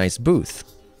such a nice booth,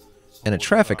 and a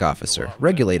traffic officer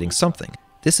regulating something.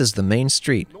 This is the main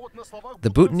street. The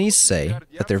Bhutanese say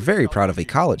that they're very proud of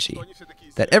ecology,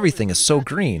 that everything is so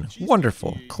green,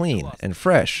 wonderful, clean, and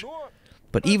fresh.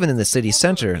 But even in the city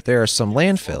center, there are some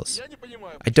landfills.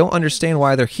 I don't understand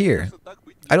why they're here.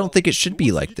 I don't think it should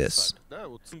be like this.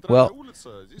 Well,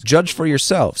 judge for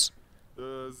yourselves.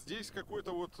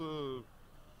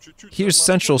 Here's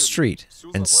Central Street,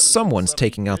 and someone's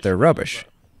taking out their rubbish.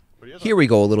 Here we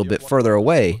go a little bit further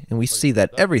away, and we see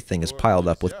that everything is piled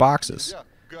up with boxes.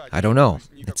 I don't know.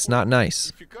 It's not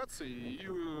nice.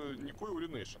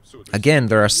 Again,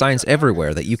 there are signs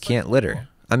everywhere that you can't litter.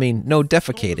 I mean, no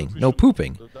defecating, no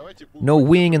pooping, no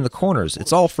weeing in the corners.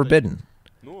 It's all forbidden.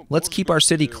 Let's keep our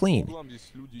city clean.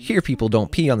 Here people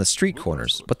don't pee on the street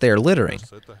corners, but they are littering.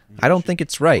 I don't think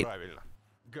it's right.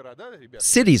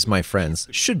 Cities, my friends,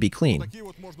 should be clean.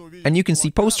 And you can see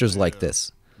posters like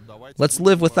this. Let's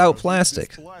live without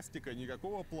plastic.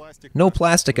 No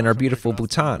plastic in our beautiful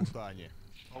Bhutan.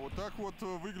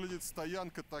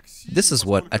 This is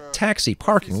what a taxi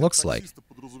parking looks like.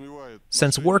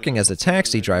 Since working as a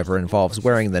taxi driver involves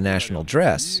wearing the national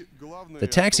dress, the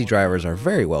taxi drivers are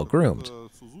very well groomed.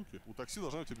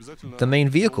 The main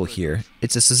vehicle here,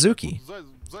 it's a Suzuki.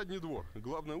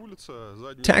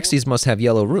 Taxis must have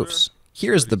yellow roofs.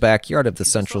 Here's the backyard of the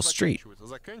central street.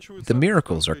 The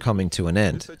miracles are coming to an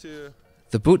end.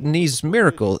 The Bhutanese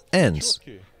miracle ends.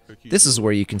 This is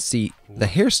where you can see the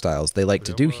hairstyles they like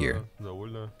to do here.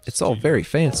 It's all very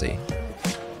fancy.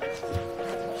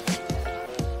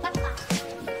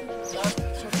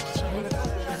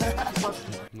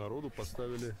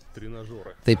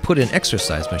 They put in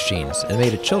exercise machines and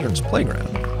made a children's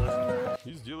playground.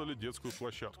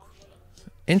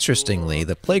 Interestingly,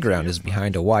 the playground is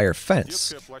behind a wire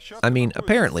fence. I mean,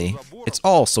 apparently, it's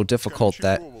all so difficult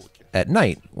that at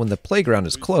night, when the playground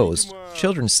is closed,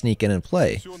 children sneak in and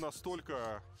play,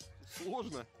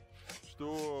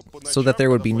 so that there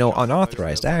would be no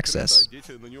unauthorized access.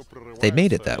 They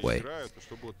made it that way.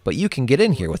 But you can get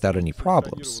in here without any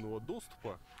problems.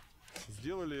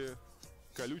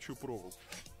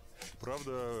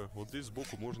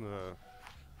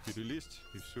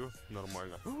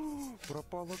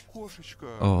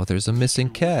 Oh, there's a missing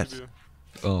cat.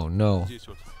 Oh no.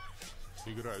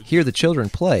 Here the children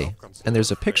play, and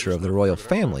there's a picture of the royal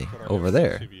family over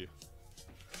there.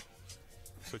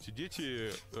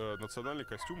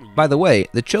 By the way,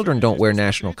 the children don't wear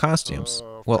national costumes.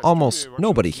 Well, almost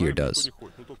nobody here does.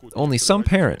 Only some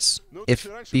parents, if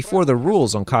before the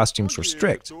rules on costumes were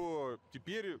strict.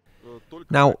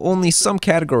 Now, only some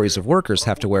categories of workers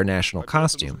have to wear national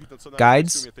costume.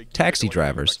 Guides, taxi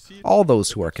drivers, all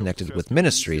those who are connected with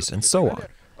ministries, and so on.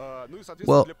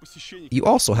 Well, you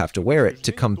also have to wear it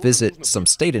to come visit some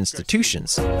state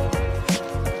institutions.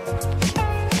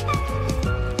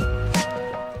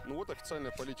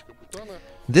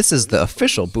 This is the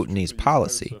official Bhutanese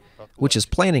policy, which is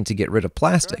planning to get rid of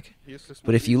plastic.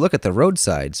 But if you look at the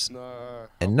roadsides,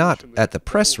 and not at the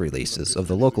press releases of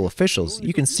the local officials,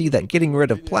 you can see that getting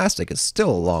rid of plastic is still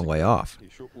a long way off.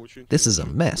 This is a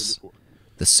mess.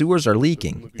 The sewers are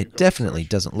leaking. It definitely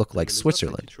doesn't look like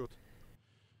Switzerland.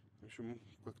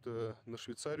 на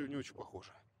Швейцарию не очень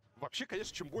похоже. Вообще,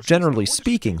 конечно, чем больше Generally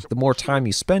speaking, the more time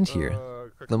you spend here,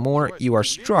 the more you are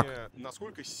struck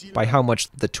by how much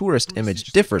the tourist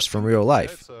image differs from real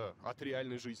life.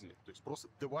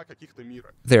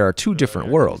 There are two different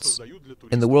worlds.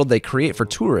 In the world they create for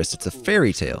tourists, it's a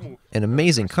fairy tale, an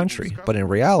amazing country, but in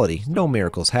reality, no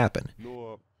miracles happen.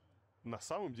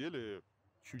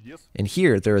 And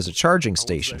here, there is a charging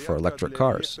station for electric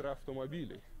cars.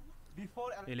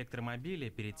 Электромобили,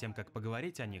 перед тем, как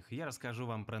поговорить о них, я расскажу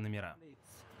вам про номера.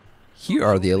 Here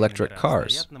are the electric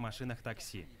cars. Стоят на машинах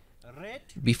такси.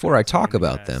 Before I talk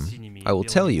about them, I will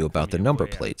tell you about the number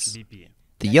plates.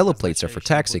 The yellow plates are for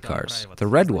taxi cars. The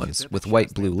red ones, with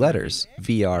white-blue letters,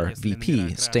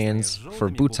 VRVP, stands for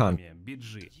Bhutan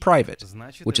Private,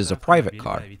 which is a private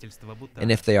car.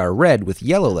 And if they are red with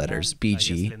yellow letters,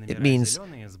 BG, it means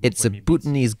it's a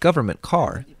Bhutanese government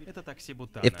car.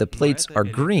 If the plates are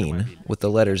green with the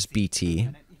letters BT,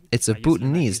 it's a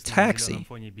Bhutanese taxi.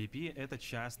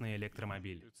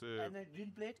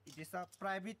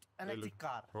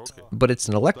 But it's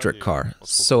an electric car,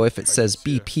 so if it says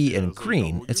BP in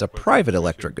green, it's a private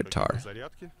electric guitar.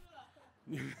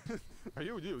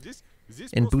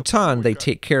 In Bhutan, they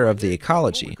take care of the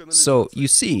ecology, so you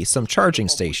see some charging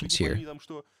stations here.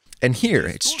 And here,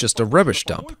 it's just a rubbish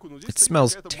dump. It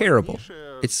smells terrible.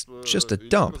 It's just a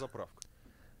dump.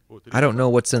 I don't know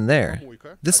what's in there.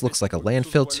 This looks like a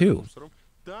landfill too.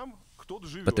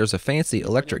 But there's a fancy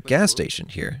electric gas station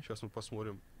here.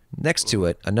 Next to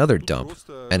it, another dump,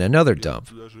 and another dump.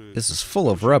 This is full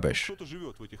of rubbish.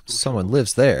 Someone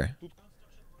lives there.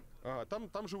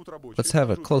 Let's have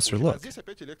a closer look.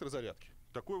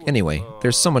 Anyway,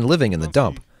 there's someone living in the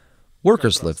dump.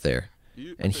 Workers live there.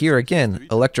 And here again,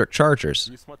 electric chargers.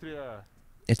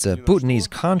 It's a Bhutanese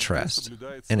contrast.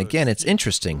 And again, it's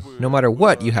interesting. No matter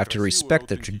what, you have to respect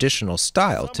the traditional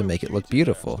style to make it look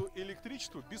beautiful.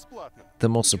 The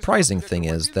most surprising thing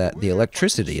is that the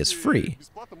electricity is free.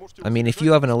 I mean, if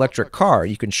you have an electric car,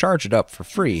 you can charge it up for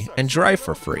free and drive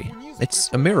for free. It's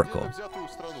a miracle.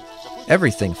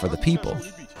 Everything for the people.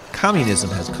 Communism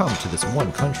has come to this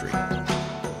one country.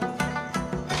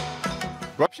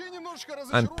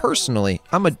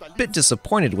 I'm a bit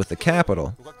disappointed with the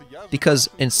capital, because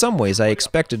in some ways I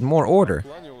expected more order.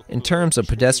 In terms of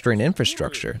pedestrian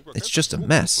infrastructure, it's just a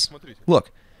mess.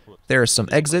 Look, there are some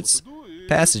exits,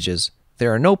 passages,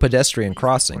 there are no pedestrian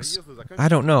crossings. I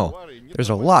don't know, there's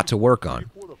a lot to work on.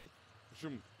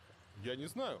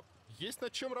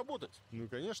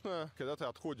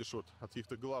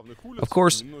 Of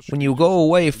course, when you go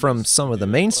away from some of the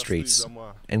main streets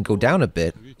and go down a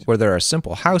bit, where there are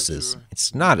simple houses,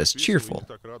 it's not as cheerful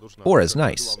or as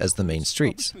nice as the main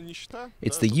streets.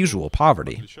 It's the usual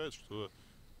poverty.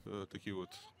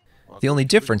 The only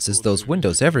difference is those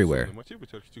windows everywhere,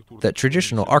 that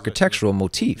traditional architectural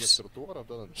motifs.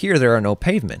 Here there are no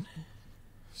pavement.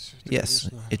 Yes,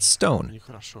 it's stone.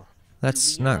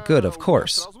 That's not good, of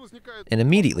course. And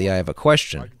immediately I have a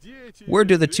question. Where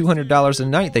do the $200 a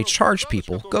night they charge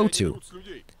people go to?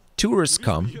 Tourists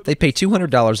come, they pay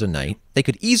 $200 a night, they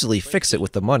could easily fix it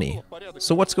with the money.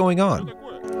 So what's going on?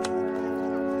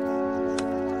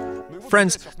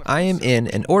 Friends, I am in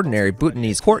an ordinary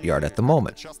Bhutanese courtyard at the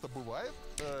moment.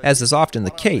 As is often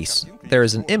the case, there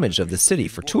is an image of the city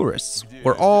for tourists,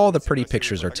 where all the pretty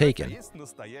pictures are taken.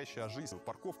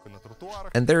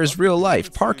 And there is real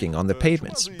life parking on the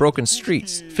pavements, broken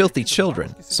streets, filthy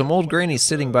children, some old grannies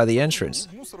sitting by the entrance.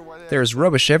 There is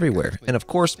rubbish everywhere, and of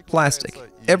course plastic.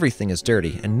 Everything is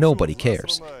dirty, and nobody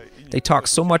cares. They talk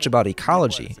so much about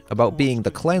ecology, about being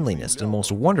the cleanliest and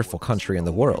most wonderful country in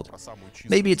the world.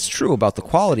 Maybe it's true about the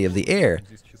quality of the air,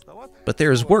 but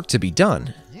there is work to be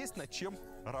done.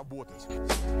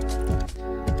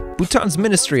 Bhutan's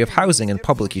Ministry of Housing and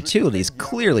Public Utilities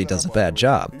clearly does a bad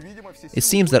job. It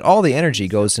seems that all the energy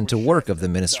goes into work of the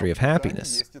Ministry of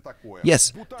Happiness.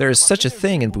 Yes, there is such a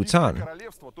thing in Bhutan.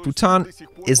 Bhutan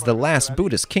is the last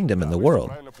Buddhist kingdom in the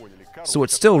world, so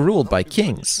it's still ruled by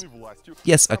kings.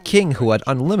 Yes, a king who had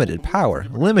unlimited power,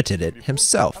 limited it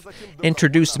himself,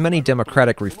 introduced many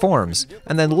democratic reforms,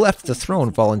 and then left the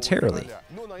throne voluntarily.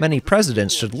 Many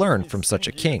presidents should learn from such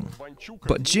a king.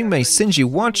 But Jigme Sinji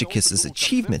Wanchikis's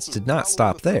achievements did not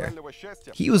stop there.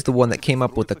 He was the one that came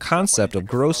up with the concept of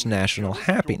gross national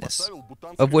happiness,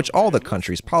 of which all the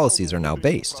country's policies are now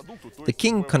based. The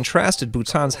king contrasted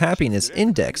Bhutan's happiness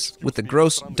index with the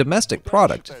gross domestic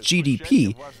product,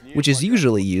 GDP, which is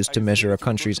usually used to measure a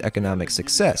country's economic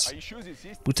success.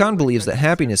 Bhutan believes that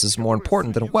happiness is more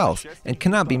important than wealth and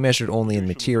cannot be measured only in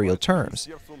material terms.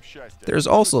 There is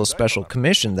also a special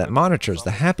commission that monitors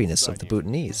the happiness of the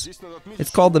Bhutanese.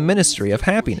 It's called the Ministry of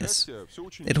Happiness.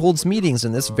 It holds meetings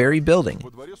in this very building.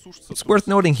 It's worth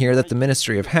noting here that the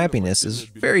Ministry of Happiness is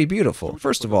very beautiful.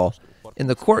 First of all, in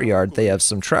the courtyard they have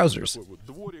some trousers,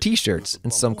 t-shirts,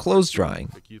 and some clothes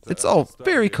drying. It's all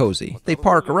very cozy. They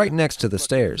park right next to the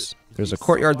stairs. There's a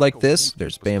courtyard like this,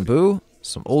 there's bamboo,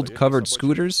 some old covered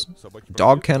scooters, a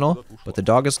dog kennel, but the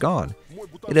dog is gone.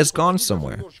 It has gone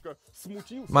somewhere.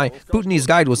 My Bhutanese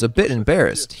guide was a bit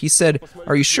embarrassed. He said,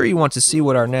 "Are you sure you want to see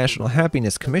what our National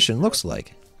Happiness Commission looks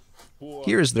like?"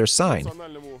 Here is their sign,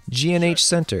 G&H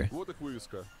Center.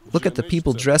 Look at the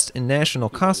people dressed in national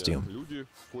costume.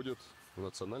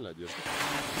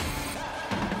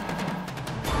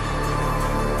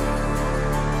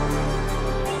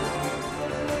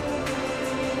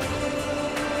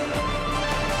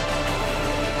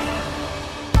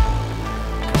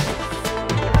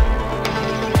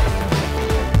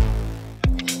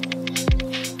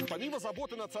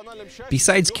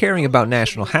 Besides caring about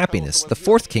national happiness, the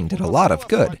fourth king did a lot of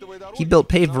good. He built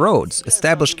paved roads,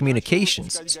 established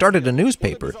communications, started a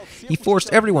newspaper, he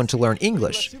forced everyone to learn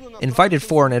English, invited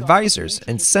foreign advisors,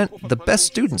 and sent the best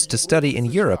students to study in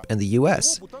Europe and the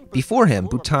US. Before him,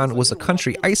 Bhutan was a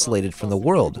country isolated from the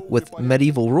world, with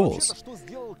medieval rules.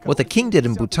 What the king did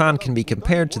in Bhutan can be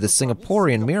compared to the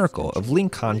Singaporean miracle of Ling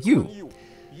Kuan Yew.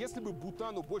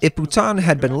 If Bhutan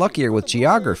had been luckier with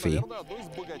geography,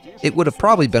 it would have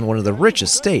probably been one of the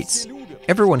richest states.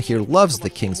 Everyone here loves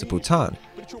the kings of Bhutan,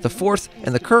 the fourth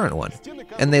and the current one,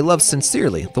 and they love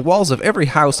sincerely. The walls of every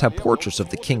house have portraits of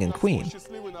the king and queen.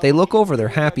 They look over their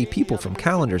happy people from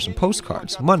calendars and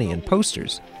postcards, money and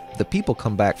posters. The people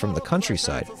come back from the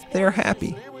countryside. They are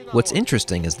happy. What's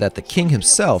interesting is that the king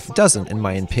himself doesn't, in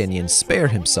my opinion, spare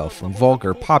himself from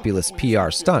vulgar populist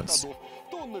PR stunts.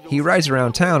 He rides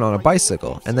around town on a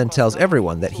bicycle and then tells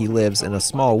everyone that he lives in a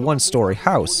small one-story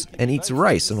house and eats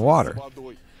rice and water.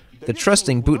 The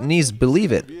trusting Bhutanese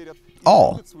believe it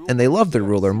all, and they love their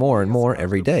ruler more and more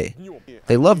every day.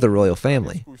 They love the royal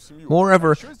family.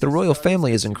 Moreover, the royal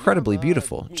family is incredibly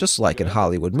beautiful, just like in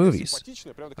Hollywood movies.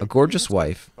 A gorgeous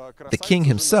wife, the king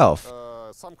himself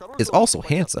is also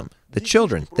handsome. The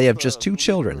children, they have just 2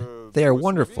 children. They are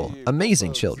wonderful,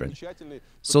 amazing children.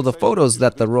 So the photos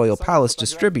that the royal palace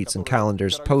distributes in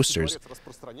calendars, posters,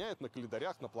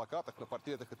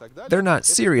 they're not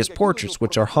serious portraits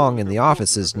which are hung in the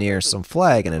offices near some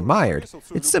flag and admired.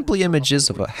 It's simply images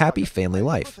of a happy family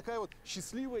life.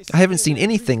 I haven't seen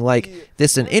anything like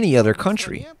this in any other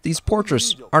country. These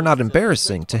portraits are not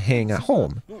embarrassing to hang at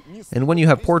home. And when you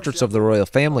have portraits of the royal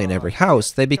family in every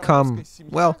house, they become,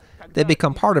 well, they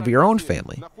become part of your own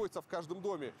family.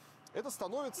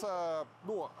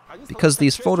 Because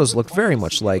these photos look very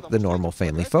much like the normal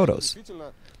family photos.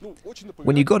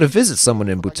 When you go to visit someone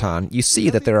in Bhutan, you see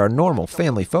that there are normal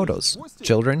family photos.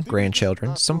 Children,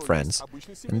 grandchildren, some friends,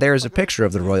 and there is a picture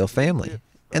of the royal family.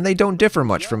 And they don't differ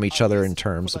much from each other in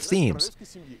terms of themes.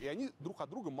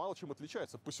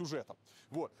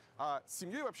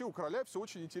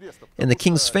 And the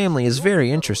king's family is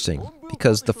very interesting,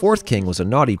 because the fourth king was a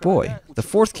naughty boy. The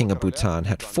fourth king of Bhutan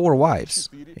had 4 wives,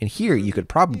 and here you could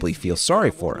probably feel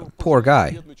sorry for him. Poor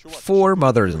guy. 4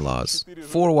 mothers-in-laws,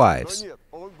 4 wives.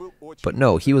 But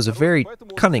no, he was a very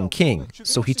cunning king,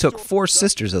 so he took 4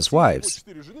 sisters as wives.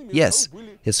 Yes,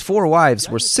 his 4 wives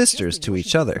were sisters to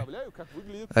each other.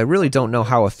 I really don't know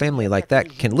how a family like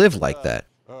that can live like that.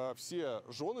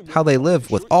 How they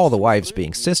live with all the wives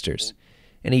being sisters.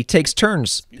 And he takes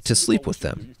turns to sleep with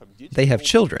them. They have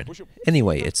children.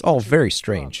 Anyway, it's all very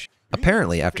strange.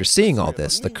 Apparently, after seeing all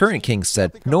this, the current king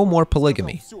said, "No more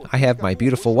polygamy. I have my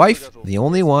beautiful wife, the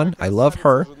only one, I love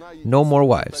her, no more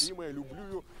wives."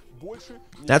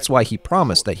 That's why he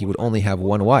promised that he would only have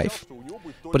 1 wife.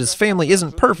 But his family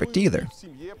isn't perfect either,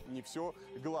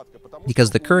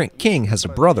 because the current king has a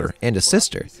brother and a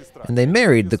sister, and they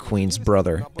married the queen's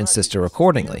brother and sister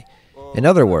accordingly. In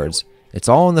other words, it's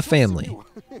all in the family.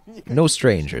 No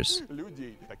strangers.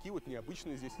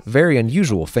 Very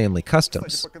unusual family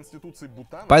customs.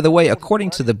 By the way,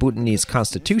 according to the Bhutanese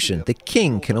constitution, the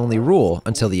king can only rule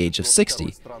until the age of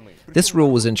 60. This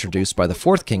rule was introduced by the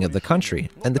 4th king of the country,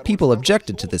 and the people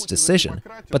objected to this decision.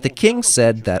 But the king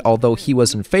said that although he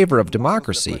was in favor of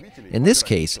democracy, in this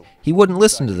case, he wouldn't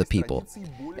listen to the people,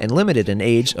 and limited an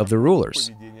age of the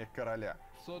rulers.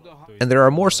 And there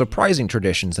are more surprising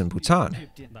traditions in Bhutan.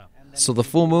 So the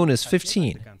full moon is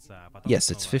 15. Yes,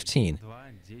 it's 15.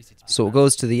 So it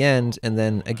goes to the end, and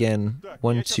then again,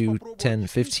 1, 2, 10,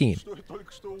 15.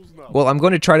 Well, I'm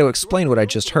going to try to explain what I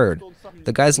just heard.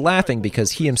 The guy's laughing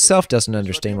because he himself doesn't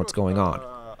understand what's going on.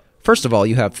 First of all,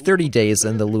 you have 30 days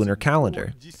in the lunar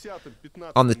calendar.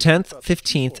 On the 10th,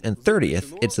 15th, and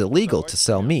 30th, it's illegal to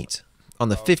sell meat. On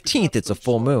the 15th, it's a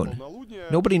full moon.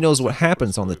 Nobody knows what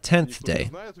happens on the 10th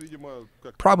day.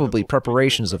 Probably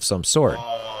preparations of some sort.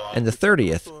 And the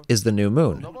 30th is the new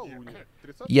moon.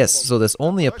 Yes, so this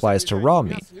only applies to raw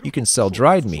meat. You can sell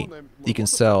dried meat. You can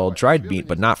sell dried meat,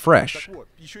 but not fresh.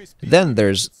 Then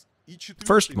there's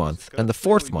first month and the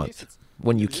fourth month,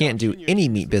 when you can't do any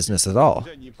meat business at all.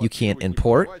 You can't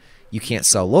import, you can't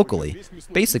sell locally.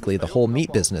 Basically, the whole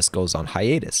meat business goes on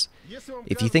hiatus.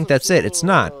 If you think that's it, it's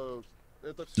not.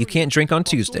 You can't drink on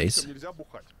Tuesdays.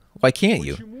 Why can't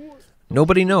you?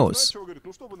 Nobody knows.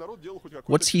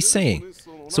 What's he saying?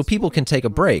 So people can take a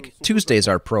break. Tuesdays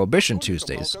are Prohibition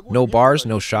Tuesdays. No bars,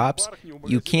 no shops.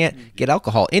 You can't get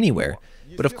alcohol anywhere.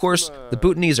 But of course, the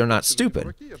Bhutanese are not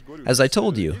stupid. As I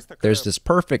told you, there's this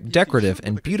perfect, decorative,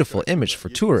 and beautiful image for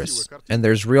tourists, and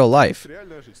there's real life.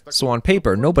 So on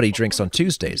paper, nobody drinks on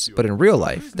Tuesdays, but in real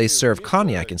life, they serve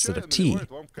cognac instead of tea.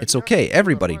 It's okay,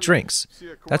 everybody drinks.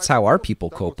 That's how our people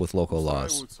cope with local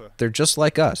laws. They're just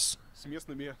like us.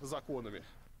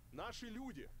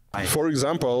 For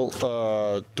example,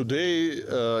 today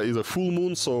is a full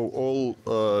moon, so all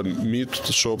meat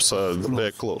shops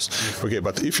they're closed. Okay,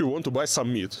 but if you want to buy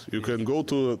some meat, you can go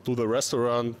to the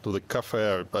restaurant, to the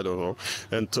cafe, I don't know,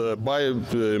 and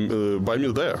buy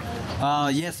meat there.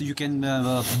 Yes, you can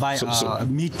buy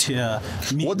meat.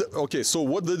 Okay, so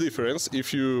what the difference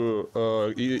if you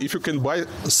can buy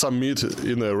some meat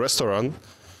in a restaurant?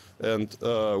 And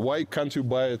why can't you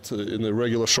buy it in a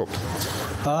regular shop?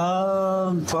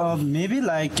 Maybe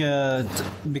like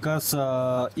because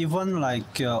even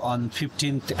like on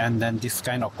 15th and then this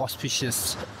kind of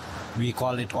auspicious, we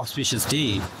call it auspicious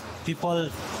day, people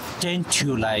tend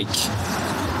to like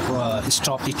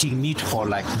stop eating meat for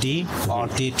like day, or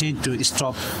they tend to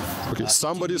stop. Okay,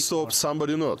 somebody stops,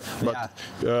 somebody not. But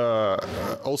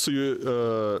also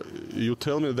you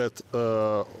tell me that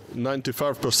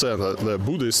 95% are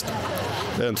Buddhist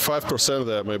and 5%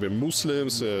 are maybe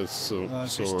Muslims.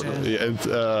 And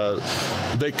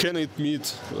they can eat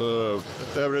meat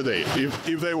every day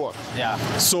if they want. Yeah.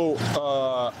 So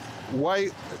why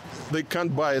they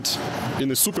can't buy it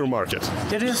in a supermarket?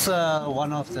 It is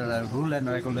one of the rule and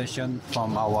regulation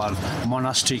from our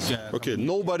monastic. Okay,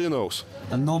 nobody knows.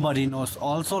 Nobody knows.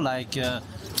 Also, like,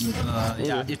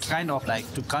 it's kind of like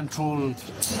to control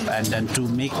and then to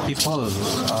make people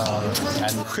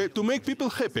To make people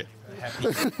happy.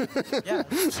 Yeah.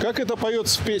 Как это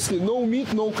поется в песне No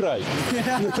meat, no cry?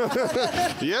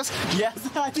 Yes? Yes,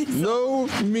 I think so. No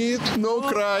meat, no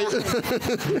cry.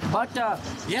 But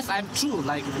yes, I'm true.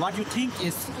 Like what you think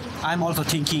is, I'm also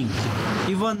thinking.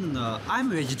 Even I'm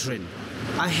vegetarian.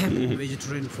 I have been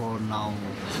vegetarian for now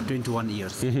 21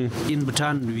 years. In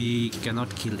Bhutan, we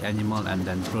cannot kill animal and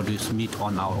then produce meat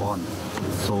on our own.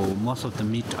 So most of the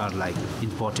meat are like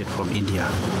imported from India.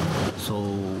 So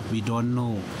we don't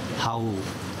know how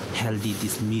healthy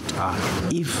this meat are.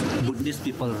 If Buddhist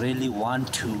people really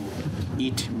want to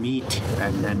eat meat,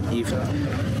 and then if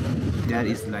there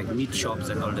is like meat shops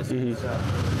and all this,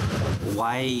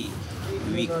 why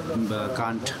we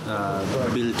can't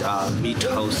build a meat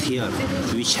house here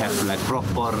which have like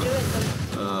proper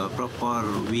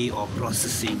way of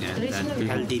processing and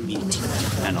healthy meat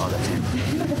and all that.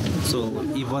 So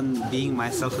even being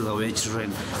myself as a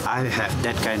vegetarian, I have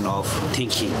that kind of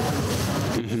thinking.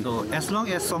 So as long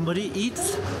as somebody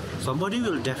eats, somebody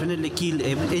will definitely kill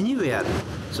anywhere.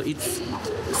 So it's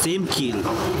same kill,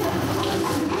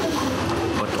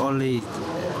 but only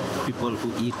people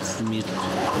who eat meat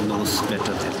knows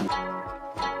better than me.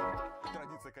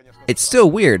 It's still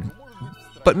weird,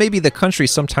 but maybe the country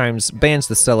sometimes bans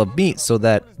the sale of meat so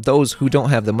that those who don't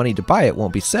have the money to buy it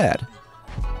won't be sad.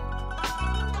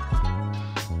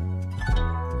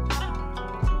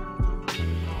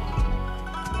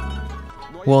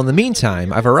 Well, in the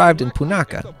meantime, I've arrived in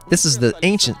Punakha. This is the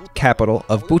ancient capital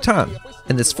of Bhutan,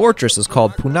 and this fortress is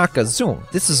called Punakha Dzong.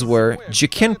 This is where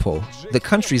Jigkhenpo, the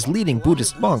country's leading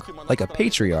Buddhist monk, like a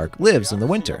patriarch, lives in the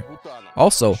winter.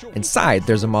 Also, inside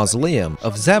there's a mausoleum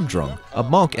of Zabdrung, a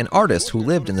monk and artist who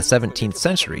lived in the 17th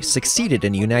century, succeeded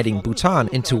in uniting Bhutan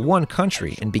into one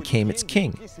country and became its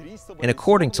king. And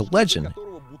according to legend,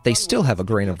 they still have a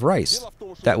grain of rice.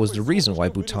 That was the reason why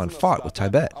Bhutan fought with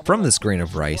Tibet. From this grain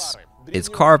of rice is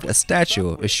carved a statue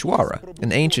of Ishwara,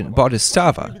 an ancient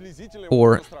bodhisattva,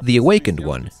 or the awakened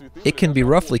one. It can be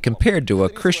roughly compared to a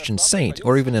Christian saint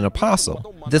or even an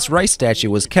apostle. This rice statue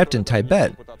was kept in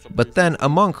Tibet But then a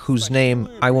monk whose name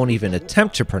I won't even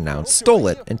attempt to pronounce stole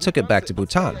it and took it back to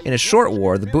Bhutan. In a short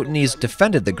war, the Bhutanese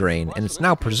defended the grain, and it's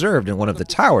now preserved in one of the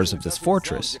towers of this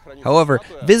fortress. However,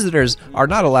 visitors are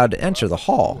not allowed to enter the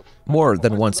hall more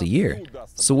than once a year,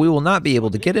 so we will not be able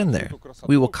to get in there.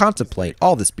 We will contemplate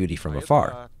all this beauty from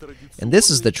afar. And this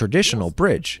is the traditional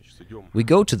bridge. We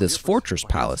go to this fortress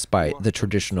palace by the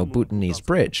traditional Bhutanese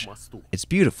bridge. It's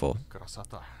beautiful.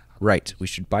 Right, we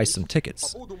should buy some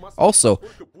tickets. Also,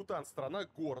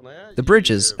 the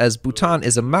bridges, as Bhutan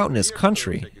is a mountainous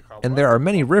country, and there are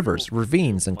many rivers,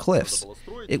 ravines, and cliffs,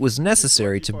 it was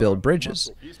necessary to build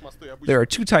bridges. There are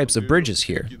two types of bridges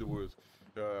here.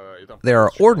 There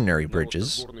are ordinary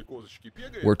bridges,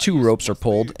 where two ropes are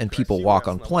pulled and people walk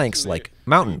on planks like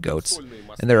mountain goats,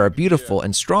 and there are beautiful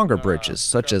and stronger bridges,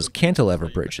 such as cantilever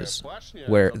bridges,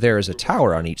 where there is a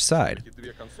tower on each side.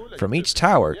 From each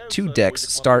tower, two decks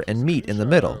start and meet in the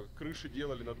middle.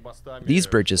 These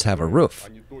bridges have a roof.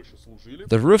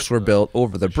 The roofs were built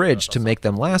over the bridge to make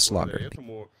them last longer,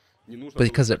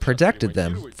 because it protected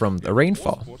them from the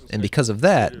rainfall, and because of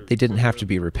that, they didn't have to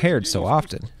be repaired so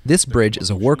often. This bridge is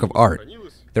a work of art.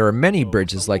 There are many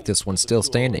bridges like this one still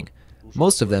standing.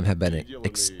 Most of them have been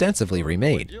extensively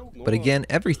remade, but again,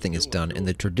 everything is done in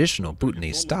the traditional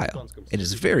Bhutanese style. It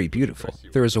is very beautiful.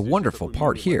 There is a wonderful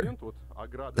part here.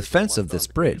 The fence of this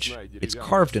bridge, it's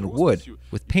carved in wood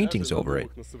with paintings over it.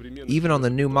 Even on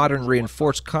the new modern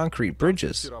reinforced concrete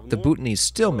bridges, the Bhutanese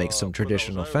still make some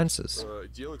traditional fences.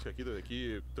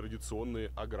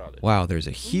 Wow, there's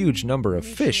a huge number of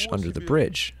fish under the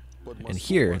bridge. And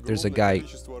here, there's a guy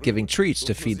giving treats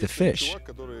to feed the fish.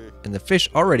 And the fish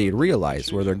already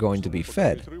realize where they're going to be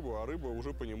fed.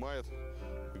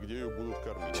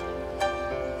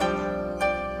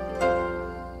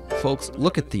 Folks,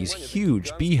 look at these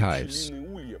huge beehives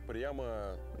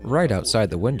right outside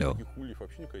the window.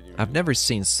 I've never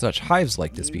seen such hives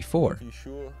like this before,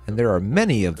 and there are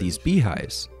many of these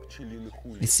beehives.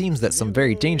 It seems that some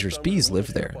very dangerous bees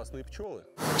live there.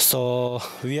 So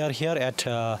we are here at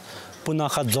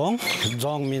Punakha Dzong.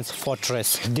 Dzong means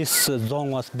fortress. This Dzong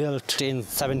was built in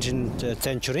 17th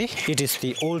century. It is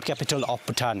the old capital of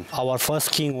Bhutan. Our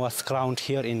first king was crowned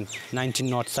here in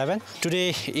 1907.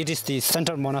 Today it is the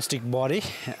central monastic body,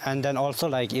 and then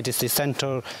also it is the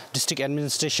central district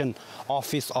administration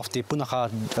office of the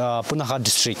Punakha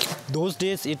district. Those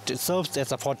days it serves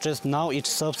as a fortress. Now it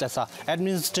serves as an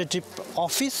administrative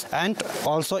office, and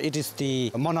also it is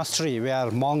the monastery where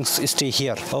monks stay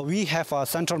here. We have a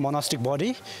central monastic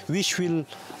body which will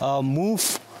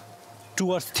move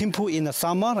towards Thimphu in the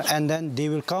summer, and then they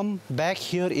will come back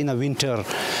here in the winter.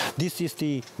 This is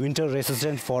the winter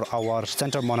residence for our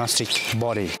central monastic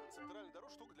body.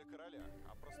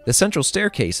 The central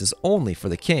staircase is only for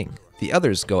the king. The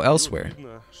others go elsewhere.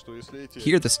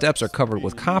 Here the steps are covered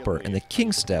with copper and the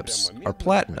king's steps are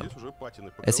platinum.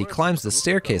 As he climbs the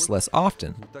staircase less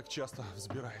often,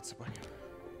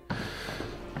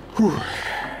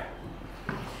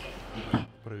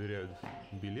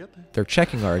 they're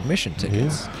checking our admission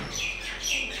tickets.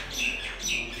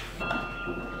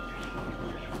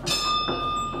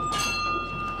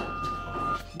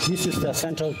 This is the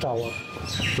central tower.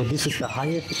 So this is the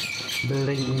highest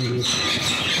building in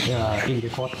the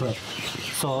fortress.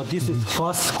 So this is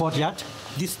first courtyard.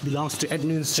 This belongs to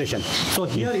administration. So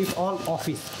here is all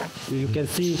office. You can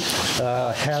see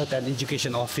health and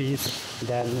education office.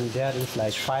 Then there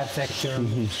is fire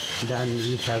section. Then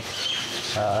we have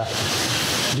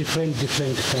different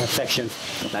sections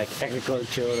like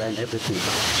agriculture and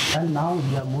everything. And now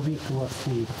we are moving towards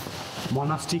the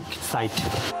monastic site.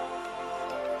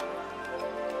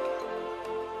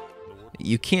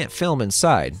 You can't film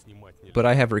inside, but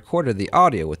I have recorded the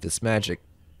audio with this magic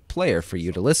player for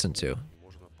you to listen to.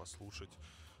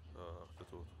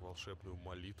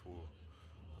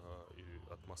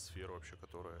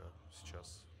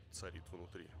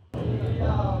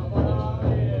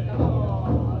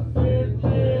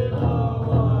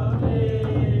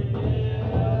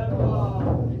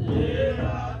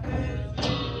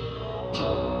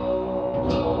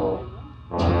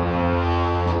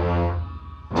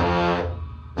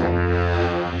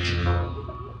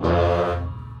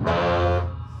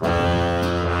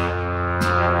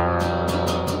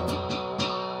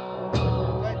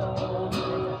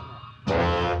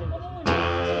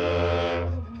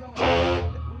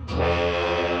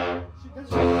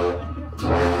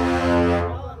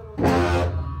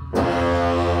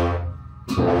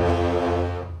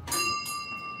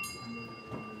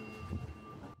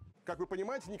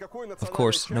 Of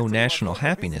course, no national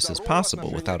happiness is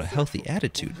possible without a healthy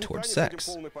attitude towards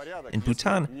sex. In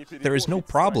Bhutan, there is no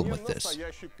problem with this.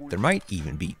 There might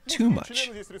even be too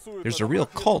much. There's a real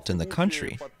cult in the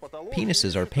country.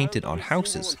 Penises are painted on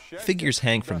houses, figures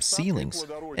hang from ceilings,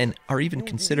 and are even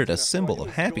considered a symbol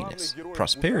of happiness,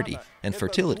 prosperity, and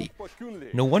fertility.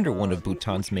 No wonder one of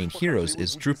Bhutan's main heroes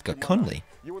is Drupka Kunli,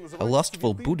 a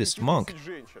lustful Buddhist monk.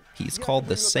 He is called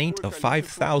the Saint of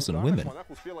 5,000 women.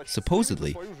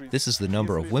 Supposedly, this is the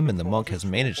number of women the monk has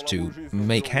managed to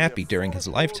make happy during his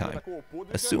lifetime,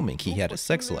 assuming he had a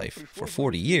sex life for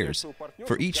 40 years.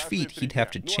 For each feat, he'd have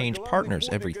to change partners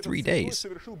every 3 days.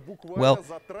 Well,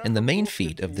 and the main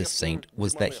feat of this saint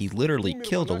was that he literally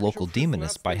killed a local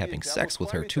demoness by having sex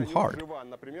with her too hard.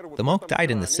 The monk died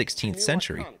in the 16th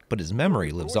century, but his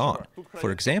memory lives on.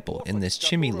 For example, in this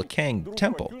Chimi Lakang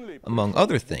temple, among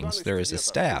other things, there is a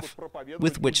staff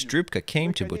with which Drupka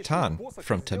came to Bhutan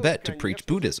from Tibet to preach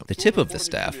Buddhism. The tip of the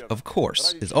staff, of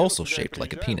course, is also shaped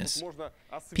like a penis.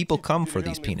 People come for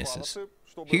these penises.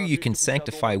 Here you can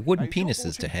sanctify wooden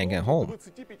penises to hang at home.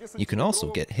 You can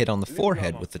also get hit on the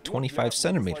forehead with the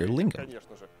 25-centimeter lingam.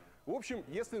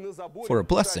 For a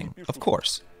blessing, of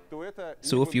course.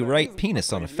 So if you write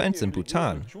penis on a fence in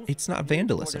Bhutan, it's not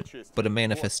vandalism, but a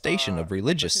manifestation of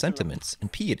religious sentiments and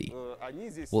piety.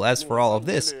 Well, as for all of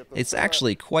this, it's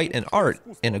actually quite an art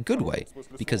in a good way,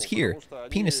 because here,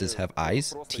 penises have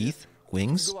eyes, teeth,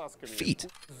 wings, feet.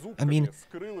 I mean,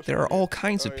 there are all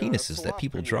kinds of penises that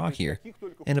people draw here,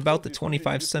 and about the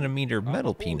 25-centimeter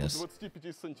metal penis,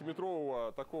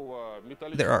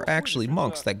 there are actually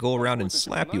monks that go around and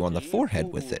slap you on the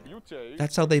forehead with it.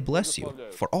 That's how they bless you,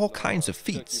 for all kinds of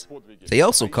feats. They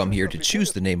also come here to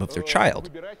choose the name of their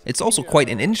child. It's also quite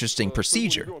an interesting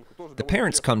procedure. The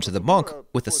parents come to the monk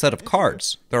with a set of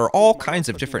cards. There are all kinds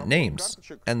of different names,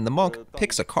 and the monk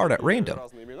picks a card at random.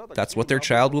 That's what their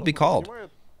child will be called.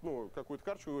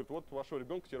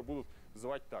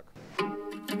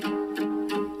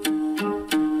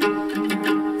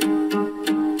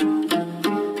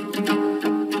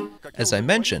 As I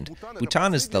mentioned,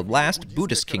 Bhutan is the last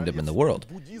Buddhist kingdom in the world.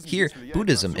 Here,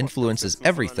 Buddhism influences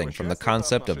everything from the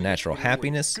concept of natural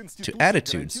happiness to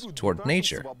attitudes toward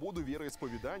nature.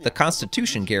 The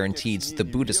Constitution guarantees the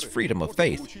Buddhist freedom of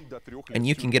faith, and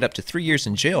you can get up to 3 years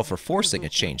in jail for forcing a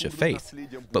change of faith.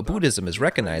 But Buddhism is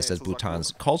recognized as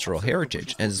Bhutan's cultural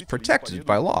heritage and is protected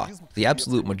by law. The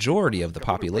absolute majority of the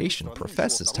population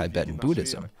professes Tibetan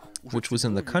Buddhism, which was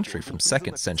in the country from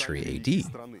 2nd century AD.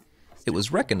 It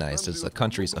was recognized as the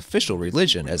country's official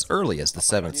religion as early as the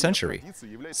 7th century.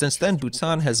 Since then,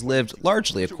 Bhutan has lived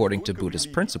largely according to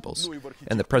Buddhist principles,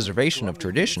 and the preservation of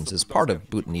traditions is part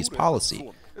of Bhutanese policy,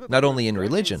 not only in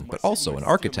religion, but also in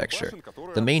architecture.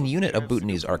 The main unit of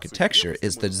Bhutanese architecture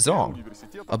is the dzong,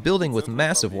 a building with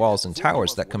massive walls and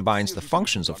towers that combines the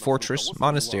functions of fortress,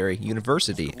 monastery,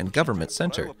 university, and government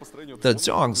center. The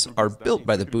dzongs are built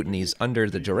by the Bhutanese under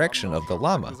the direction of the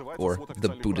Lama, or the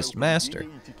Buddhist master.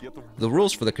 The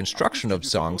rules for the construction of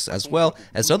dzongs, as well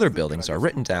as other buildings, are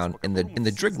written down in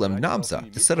the Driglam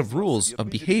Namza, the set of rules of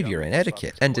behavior and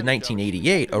etiquette. And in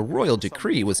 1988, a royal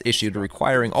decree was issued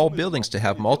requiring all buildings to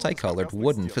have multicolored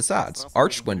wooden facades,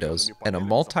 arched windows, and a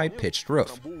multi-pitched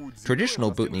roof.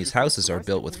 Traditional Bhutanese houses are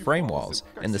built with frame walls,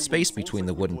 and the space between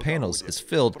the wooden panels is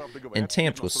filled and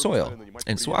tamped with soil,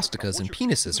 and swastikas and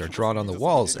penises are drawn on the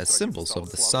walls as symbols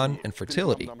of the sun and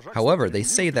fertility. However, they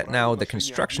say that now the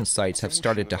construction sites have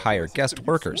started to hire guest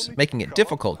workers, making it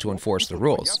difficult to enforce the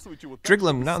rules.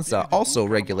 Driglam Namza also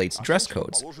regulates dress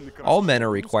codes. All men are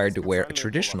required to wear a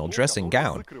traditional dressing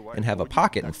gown and have a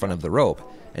pocket in front of the robe,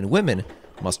 and women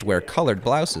must wear colored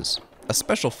blouses, a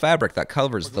special fabric that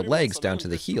covers the legs down to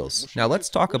the heels. Now let's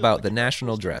talk about the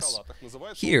national dress.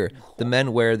 Here, the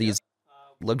men wear these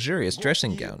luxurious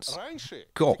dressing gowns.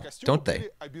 Go, don't they?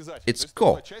 It's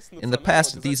go. In the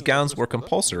past, these gowns were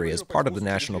compulsory as part of the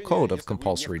national code of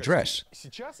compulsory dress.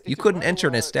 You couldn't enter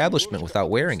an establishment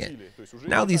without wearing it.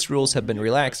 Now these rules have been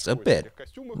relaxed a bit.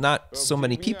 Not so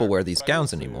many people wear these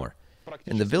gowns anymore.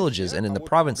 In the villages and in the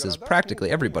provinces,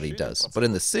 practically everybody does, but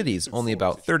in the cities, only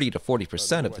about 30 to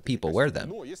 40% of the people wear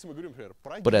them.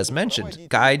 But as mentioned,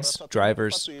 guides,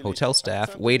 drivers, hotel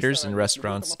staff, waiters in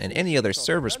restaurants, and any other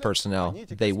service personnel,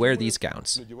 they wear these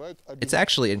gowns. It's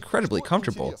actually incredibly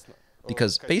comfortable,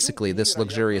 because basically this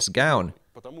luxurious gown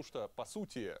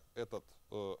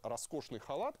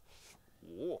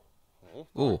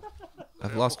Ooh,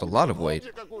 I've lost a lot of weight.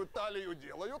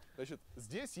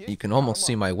 You can almost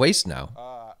see my waist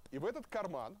now.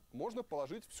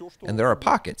 And there are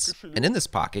pockets, and in this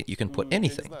pocket you can put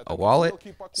anything. A wallet,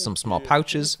 some small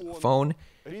pouches, a phone.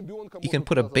 You can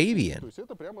put a baby in.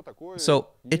 So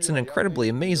it's an incredibly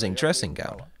amazing dressing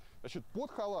gown.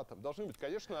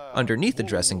 Underneath the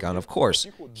dressing gown, of course,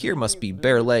 here must be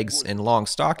bare legs and long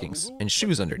stockings, and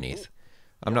shoes underneath.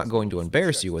 I'm not going to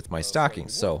embarrass you with my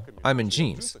stockings, so I'm in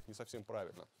jeans.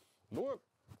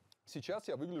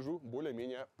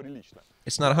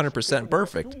 It's not 100%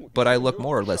 perfect, but I look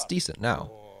more or less decent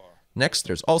now. Next,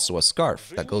 there's also a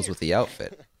scarf that goes with the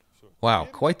outfit. Wow,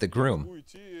 quite the groom.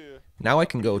 Now I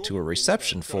can go to a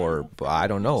reception for, I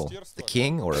don't know, the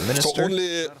king or a minister. So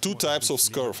only two types of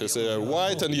scarf, is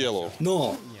white and yellow.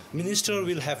 No, minister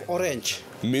will have orange.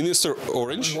 Minister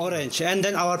orange? Orange, and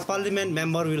then our parliament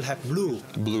member will have blue.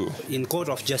 Blue. In court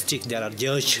of justice there are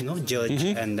judge,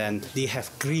 and then they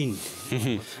have green.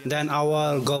 Then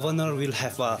our governor will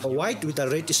have a white with a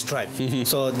red stripe.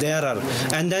 So there are,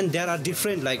 and then there are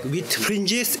different, like with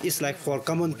fringes is like for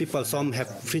common people. Some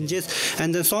have fringes,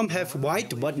 and then some have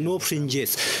white but no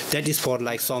fringes. That is for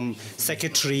like some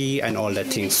secretary and all that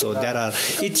things. So there are,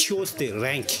 it shows the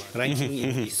ranking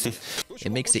in this.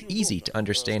 It makes it easy to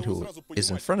understand who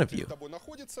is in front of you.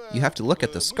 You have to look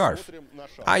at the scarf.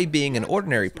 I, being an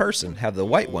ordinary person, have the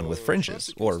white one with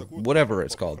fringes, or whatever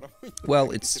it's called.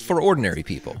 Well, it's for ordinary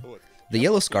people. The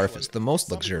yellow scarf is the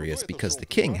most luxurious because the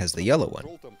king has the yellow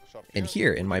one. And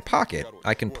here, in my pocket,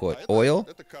 I can put oil,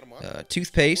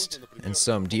 toothpaste, and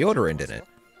some deodorant in it.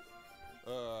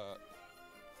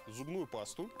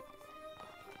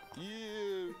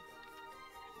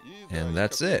 And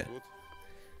that's it.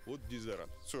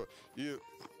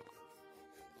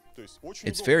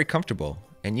 It's very comfortable,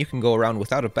 and you can go around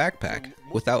without a backpack,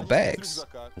 without bags,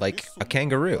 like a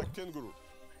kangaroo.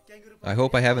 I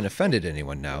hope I haven't offended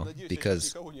anyone now,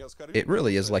 because it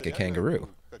really is like a kangaroo.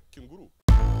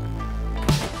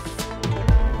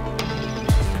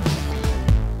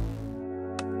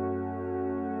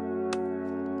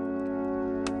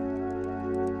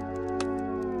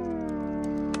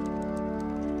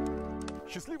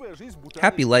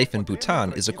 Happy life in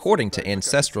Bhutan is according to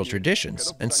ancestral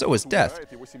traditions, and so is death.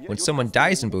 When someone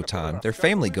dies in Bhutan, their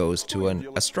family goes to an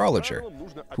astrologer,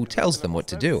 who tells them what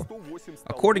to do.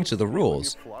 According to the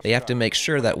rules, they have to make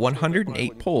sure that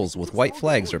 108 poles with white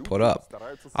flags are put up.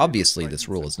 Obviously, this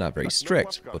rule is not very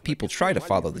strict, but people try to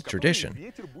follow the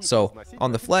tradition. So,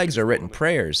 on the flags are written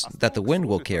prayers that the wind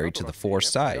will carry to the four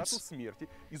sides.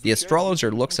 The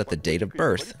astrologer looks at the date of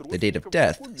birth, the date of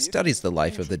death, studies the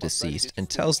life of the deceased, and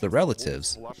tells the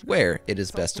relatives where it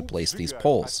is best to place these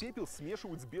poles.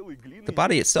 The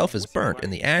body itself is burnt,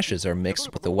 and the ashes are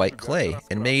mixed with the white clay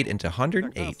and made into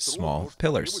 108 small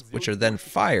pillars, which are then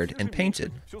fired and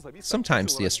painted.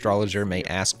 Sometimes the astrologer may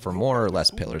ask for more or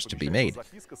less pillars to be made.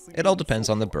 It all depends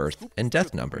on the birth and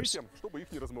death numbers.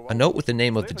 A note with the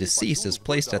name of the deceased is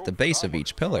placed at the base of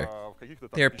each pillar.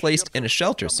 They are placed in a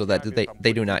shelter so that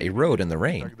they do not erode in the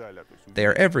rain. They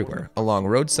are everywhere, along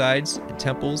roadsides, in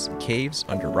temples, in caves,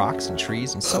 under rocks and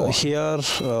trees, and so on. Here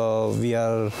we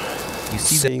are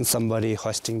seeing somebody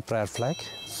hoisting prayer flag.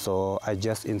 So I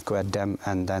just inquired them,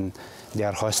 and then they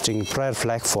are hoisting prayer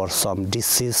flag for some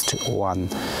deceased one.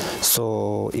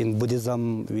 So in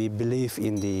Buddhism, we believe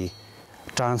in the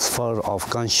transfer of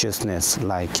consciousness,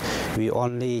 like we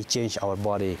only change our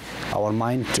body. Our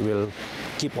mind will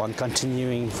keep on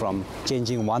continuing from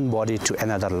changing one body to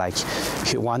another, like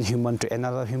one human to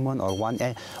another human, or one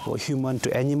human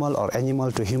to animal, or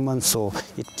animal to human, so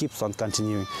it keeps on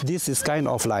continuing. This is kind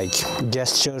of like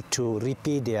gesture to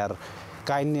repay their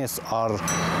kindness, or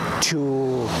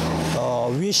to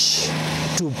wish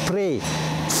to pray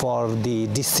for the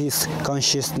deceased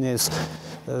consciousness,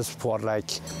 for like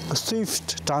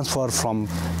swift transfer from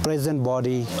present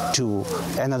body to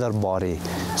another body.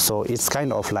 So it's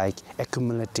kind of like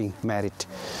accumulating merit.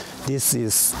 This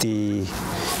is the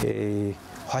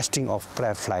hoisting of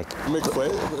prayer flag. Make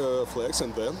flags,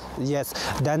 and then? Yes,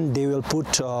 then they will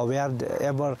put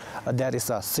wherever there is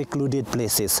a secluded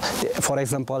places. For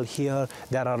example, here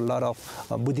there are a lot of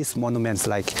Buddhist monuments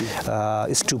like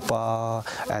stupa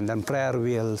and then prayer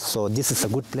wheels. So this is a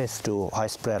good place to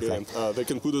hoist prayer flag. They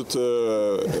can put it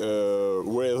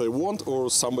where they want, or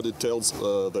somebody tells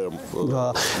them?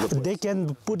 They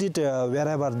can put it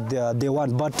wherever they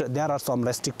want, but there are some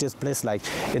restricted places, like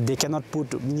they cannot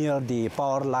put near the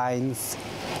power lines,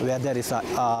 where there is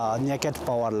a naked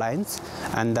power lines,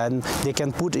 and then they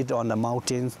can put it on the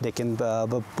mountains, they can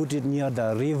put it near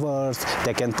the rivers,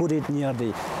 they can put it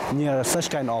near such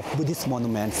kind of Buddhist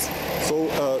monuments. So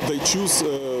they choose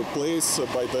place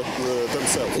by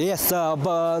themselves. Yes,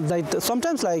 but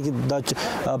sometimes like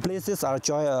the places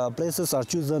are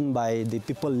chosen by the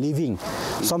people living.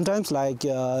 Sometimes like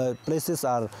places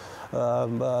are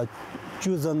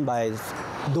chosen by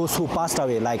those who passed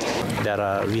away. Like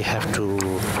we have to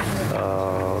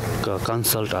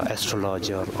consult an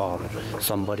astrologer or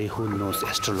somebody who knows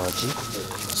astrology.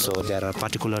 So there are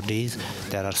particular days.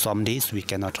 There are some days we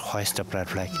cannot hoist the prayer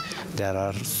flag. There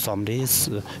are some days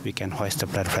we can hoist the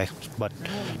prayer flag. But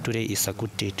today is a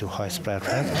good day to hoist prayer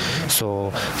flag.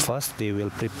 So first they will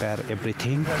prepare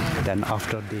everything. Then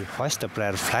after they hoist the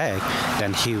prayer flag,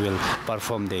 then he will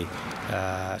perform the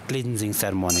cleansing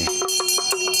ceremony.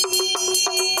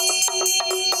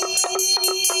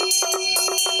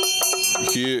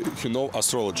 He knows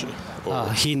astrology.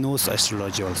 He knows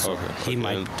astrology also. Okay, He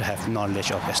might have knowledge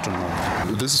of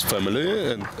astronomy. This is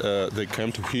family, and they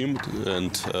came to him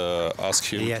and ask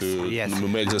him to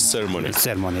make the ceremony.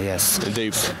 Ceremony, yes. And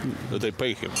they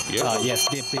pay him. Yeah. Yes,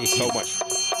 they pay him. How much?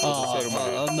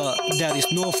 No, there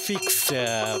is no fixed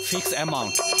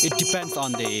amount. It depends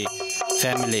on the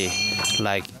family,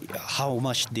 like how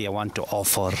much they want to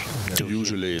offer.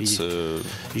 Usually it's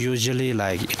usually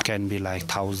like it can be like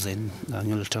 1,000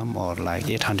 ngultam or like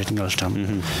 800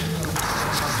 ngultam.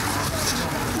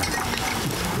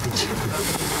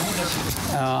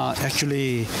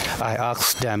 Actually, I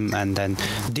asked them, and then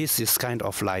this is kind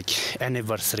of like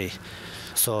anniversary.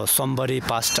 So somebody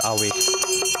passed away.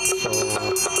 So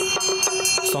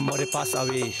somebody passed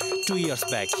away 2 years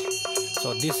back.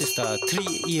 So this is the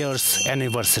 3 years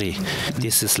anniversary.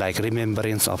 This is like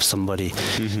remembrance of somebody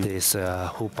this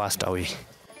who passed away.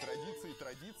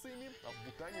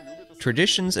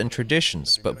 Traditions and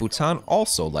traditions, but Bhutan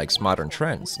also likes modern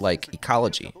trends, like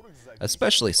ecology,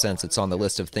 especially since it's on the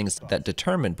list of things that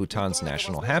determine Bhutan's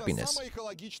national happiness.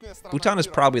 Bhutan is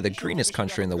probably the greenest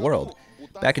country in the world.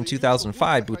 Back in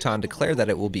 2005, Bhutan declared that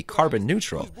it will be carbon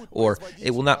neutral, or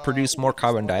it will not produce more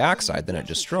carbon dioxide than it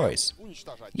destroys.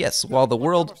 Yes, while the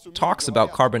world talks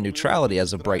about carbon neutrality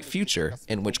as a bright future,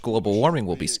 in which global warming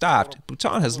will be stopped,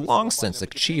 Bhutan has long since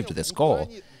achieved this goal,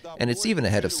 and it's even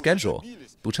ahead of schedule.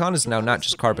 Bhutan is now not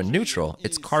just carbon neutral,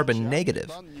 it's carbon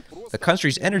negative. The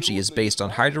country's energy is based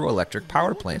on hydroelectric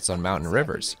power plants on mountain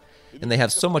rivers, and they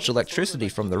have so much electricity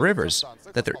from the rivers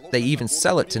that they even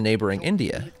sell it to neighboring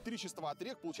India.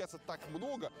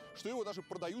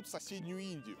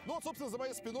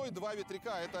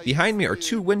 Behind me are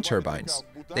 2 wind turbines.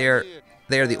 They are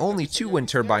the only 2 wind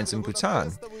turbines in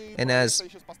Bhutan, and as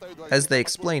they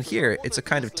explain here, it's a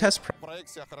kind of test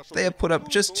project. They have put up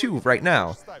just 2 right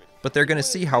now, but they're going to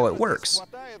see how it works.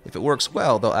 If it works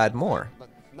well, they'll add more.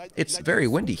 It's very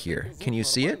windy here. Can you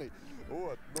see it?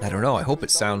 I don't know, I hope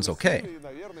it sounds okay.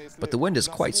 But the wind is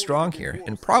quite strong here,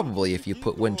 and probably if you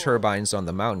put wind turbines on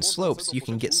the mountain slopes, you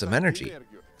can get some energy.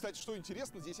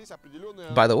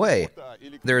 By the way,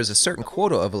 there is a certain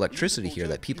quota of electricity here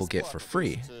that people get for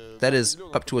free. That is,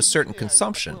 up to a certain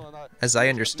consumption. As I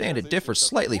understand, it differs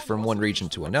slightly from one region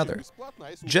to another.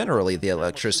 Generally, the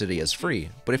electricity is free,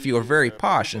 but if you are very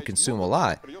posh and consume a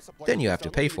lot, then you have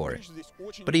to pay for it.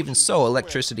 But even so,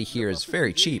 electricity here is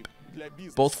very cheap,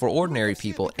 both for ordinary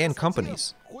people and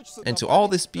companies. And to all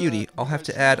this beauty, I'll have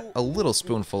to add a little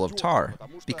spoonful of tar,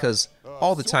 because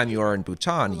all the time you are in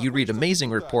Bhutan, you read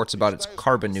amazing reports about its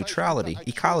carbon neutrality,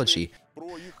 ecology,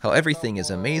 how everything is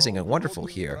amazing and wonderful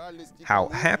here, how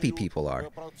happy people are.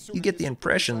 You get the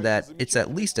impression that it's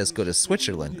at least as good as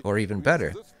Switzerland, or even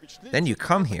better. Then you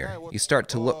come here, you start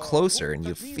to look closer, and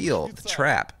you feel the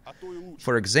trap.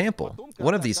 For example,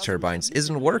 one of these turbines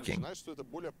isn't working.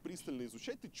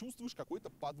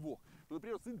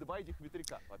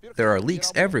 There are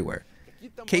leaks everywhere.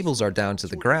 Cables are down to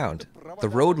the ground. The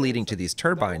road leading to these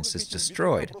turbines is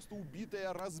destroyed.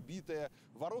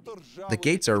 The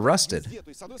gates are rusted.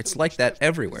 It's like that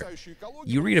everywhere.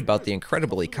 You read about the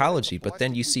incredible ecology, but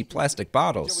then you see plastic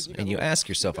bottles, and you ask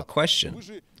yourself a question.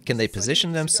 Can they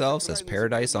position themselves as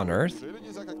paradise on Earth?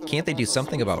 Can't they do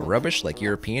something about rubbish like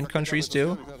European countries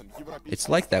do? It's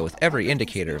like that with every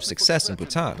indicator of success in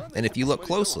Bhutan, and if you look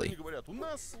closely.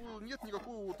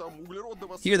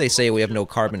 Here they say we have no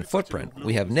carbon footprint.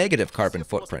 We have negative carbon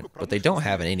footprint, but they don't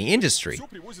have any industry.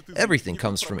 Everything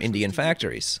comes from Indian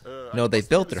factories. No, they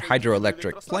built their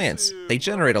hydroelectric plants. They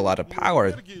generate a lot of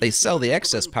power. They sell the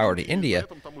excess power to India,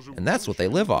 and that's what they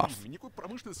live off.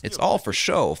 It's all for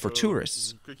show, for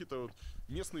tourists.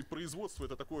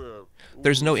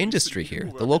 There's no industry here.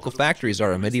 The local factories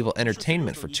are a medieval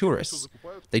entertainment for tourists.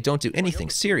 They don't do anything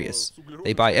serious.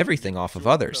 They buy everything off of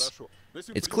others.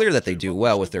 It's clear that they do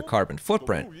well with their carbon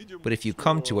footprint, but if you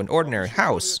come to an ordinary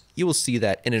house, you will see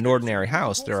that in an ordinary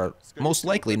house there are most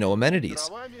likely no amenities.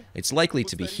 It's likely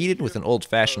to be heated with an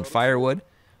old-fashioned firewood.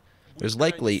 There's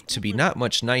likely to be not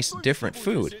much nice, different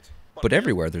food, but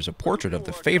everywhere there's a portrait of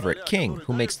the favorite king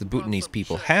who makes the Bhutanese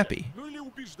people happy,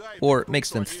 or makes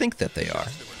them think that they are.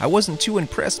 I wasn't too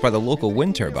impressed by the local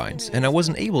wind turbines, and I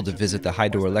wasn't able to visit the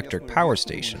hydroelectric power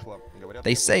station.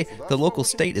 They say the local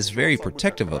state is very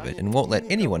protective of it and won't let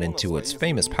anyone into its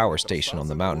famous power station on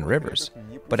the mountain rivers.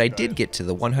 But I did get to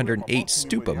the 108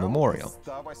 Stupa Memorial.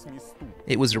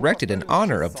 It was erected in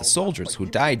honor of the soldiers who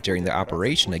died during the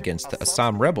operation against the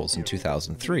Assam rebels in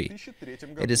 2003.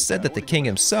 It is said that the king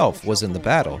himself was in the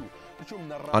battle,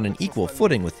 on an equal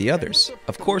footing with the others.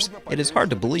 Of course, it is hard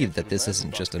to believe that this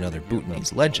isn't just another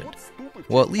Bhutanese legend.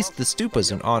 Well, at least the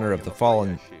stupas in honor of the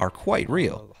fallen are quite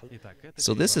real.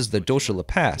 So this is the Doshala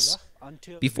Pass.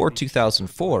 Before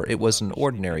 2004, it was an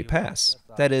ordinary pass.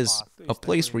 That is, a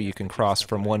place where you can cross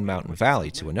from one mountain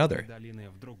valley to another.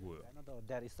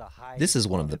 This is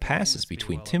one of the passes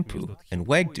between Thimphu and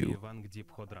Wagdu,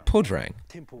 Podrang.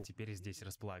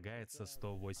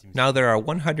 Now there are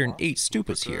 108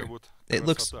 stupas here. It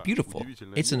looks beautiful.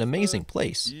 It's an amazing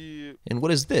place. And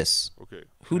what is this?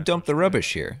 Who dumped the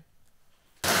rubbish here?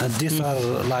 These are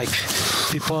like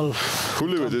people who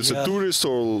live it. Is it tourists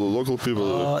or local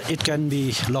people? It can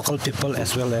be local people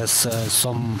as well as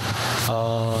some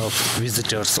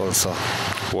visitors also.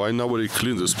 Why nobody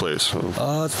clean this place?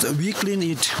 We clean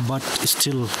it, but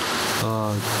still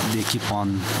they keep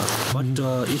on. But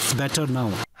it's better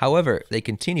now. However, they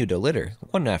continue to litter,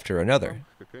 one after another.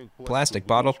 Plastic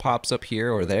bottle pops up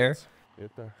here or there.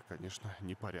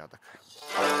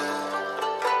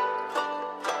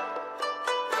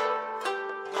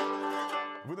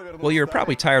 Well, you're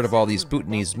probably tired of all these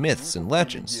Bhutanese myths and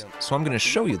legends, so I'm going to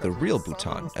show you the real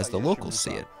Bhutan as the locals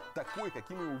see it.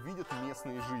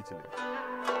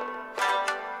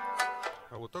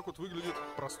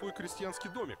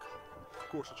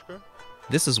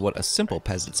 This is what a simple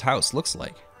peasant's house looks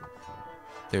like.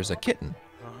 There's a kitten.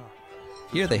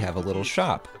 Here they have a little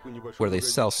shop where they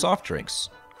sell soft drinks,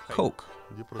 Coke,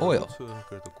 oil.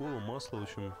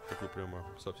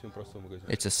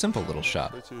 It's a simple little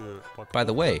shop. By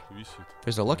the way,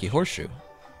 there's a lucky horseshoe.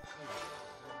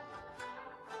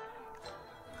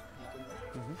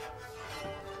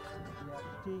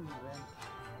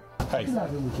 Hi.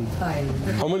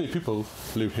 How many people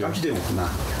live here?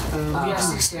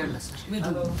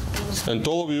 And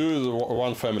all of you is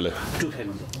one family? Two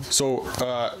families. So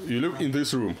you live in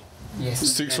this room? Yes.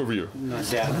 6 of you?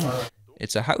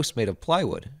 It's a house made of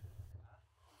plywood.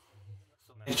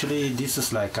 Actually, this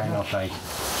is like kind of like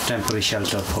temporary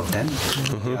shelter for them.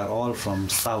 They are all from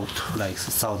south, like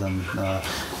southern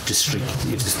district.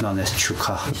 It is known as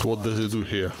Chukha. What does it do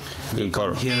here in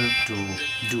Paro? Here to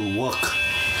do work.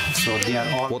 So they are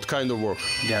all. What kind of work?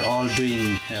 They are all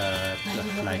doing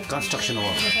like construction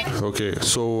work. Okay,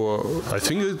 so I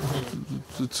think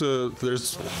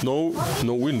there's no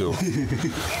window,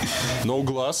 no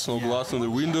glass in the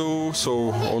window,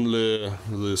 so only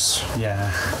this.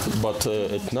 Yeah. But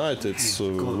at night it's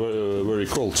very, very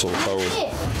cold. So how?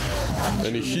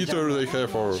 Any heater they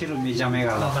have or?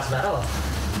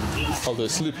 How they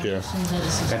sleep here?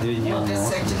 That's actually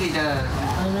the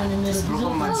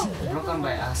broken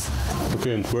by us.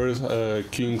 Okay, and where is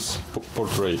king's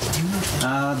portrait?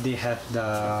 They had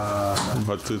the.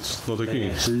 But it's not a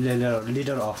king.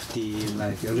 Leader of the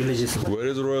like religious. Where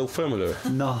is the royal family?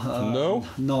 No.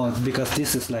 No, because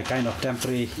this is like kind of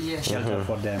temporary shelter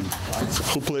for them.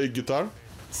 Who play guitar?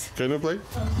 Can you play?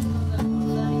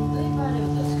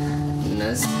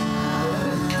 Yes.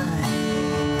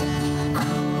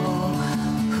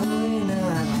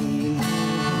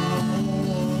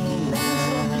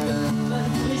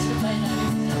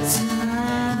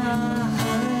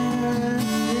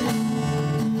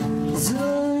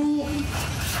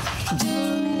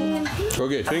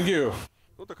 Okay, thank you.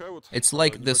 It's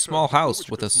like this small house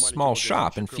with a small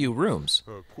shop and few rooms.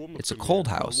 It's a cold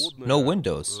house, no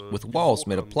windows, with walls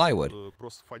made of plywood.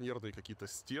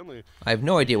 I have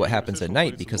no idea what happens at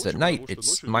night, because at night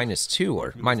it's -2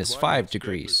 or -5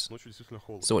 degrees.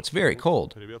 So it's very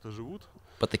cold.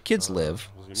 But the kids live,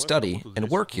 study, and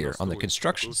work here on the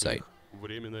construction site.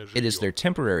 It is their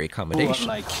temporary accommodation.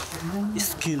 Like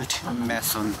skilled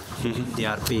mason, they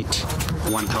are paid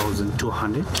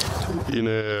 1,200 in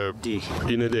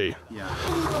a day. Yeah,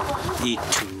 8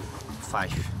 to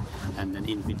 5. and then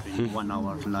in between 1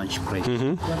 hour lunch break,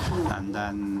 and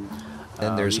then.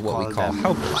 Then there's what we call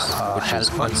helpers, which is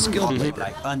unskilled labor.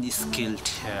 Like unskilled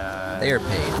They are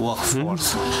paid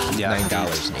workforce. They are paid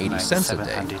 $9.80 a day.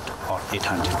 700 or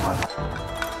 800 per.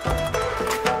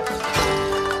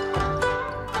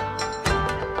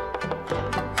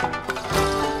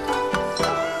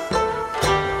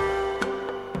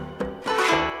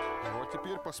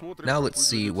 Now let's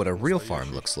see what a real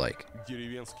farm looks like.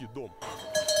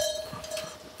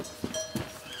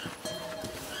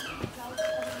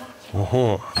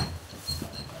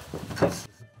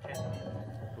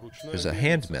 There's a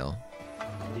hand mill.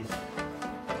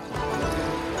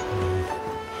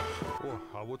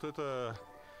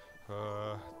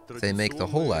 They make the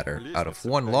whole ladder out of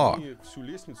one log.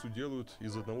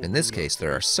 In this case,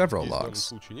 there are several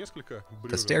logs.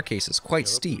 The staircase is quite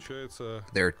steep.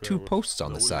 There are 2 posts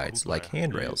on the sides, like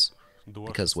handrails,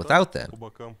 because without them,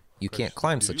 you can't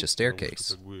climb such a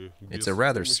staircase. It's a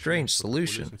rather strange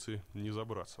solution.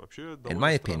 In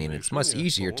my opinion, it's much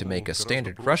easier to make a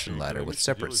standard Russian ladder with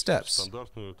separate steps.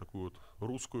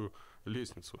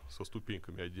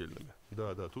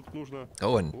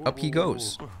 Oh, and up he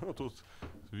goes.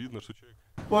 You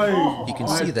can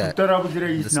see that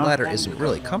this ladder isn't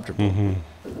really comfortable.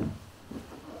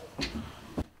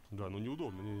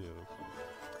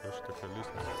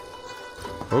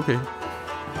 Okay.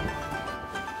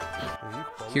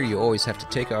 Here you always have to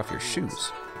take off your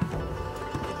shoes.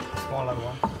 Smaller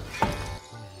one.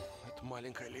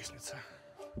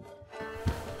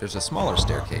 There's a smaller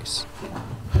staircase.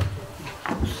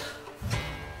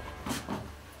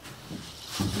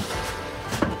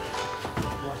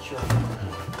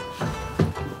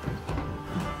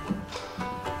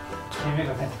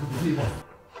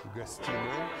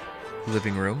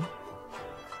 Living room,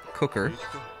 cooker,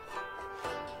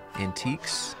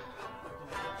 antiques.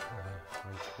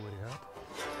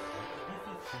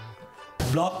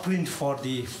 Block print for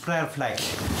the prayer flag.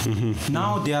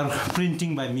 Now they are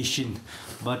printing by machine,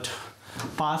 but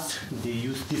past they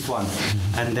use this one,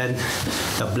 and then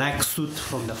the black soot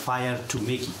from the fire to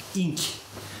make ink,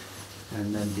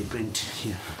 and then they print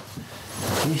here.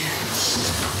 Okay.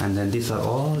 And then these are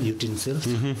all utensils.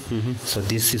 So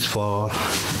this is for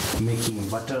making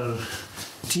butter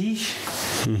tea.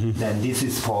 Then this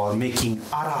is for making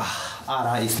ara.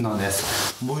 Ara is known as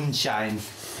moonshine.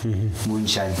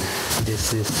 Moonshine.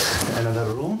 This is another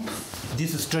room.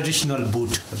 This is traditional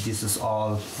boot. This is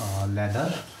all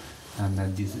leather, and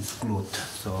then this is cloth.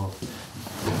 So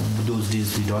those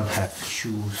days we don't have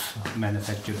shoes,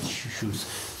 manufactured shoes.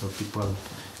 So people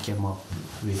came up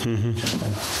with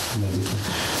medicine.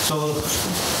 So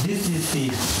this is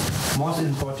the most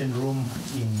important room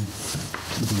in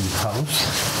the house.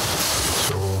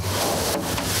 So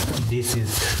this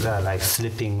is like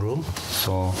sleeping room.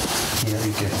 So here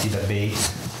you can see the base.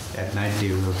 At night they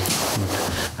will,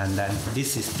 and then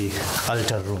this is the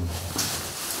altar room.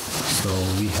 So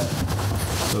we have,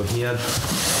 so here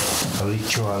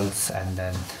rituals and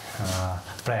then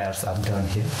prayers are done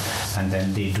here, and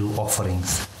then they do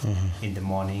offerings in the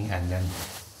morning, and then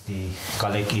they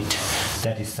collect it.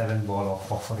 That is 7 bowl of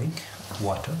offering,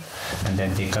 water, and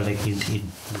then they collect it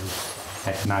in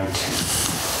at night,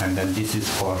 and then this is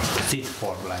for sit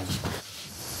for lunch.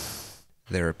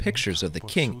 There are pictures of the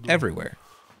king everywhere.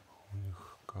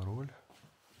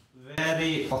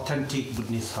 Very authentic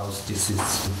Buddhist house. This is.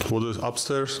 What is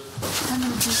upstairs?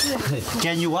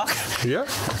 Can you walk? Yeah?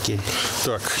 Okay.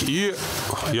 Так, и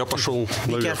я пошел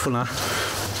Be наверх. careful, huh?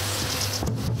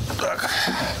 Так.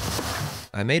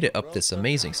 I made it up this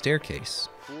amazing staircase.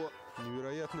 And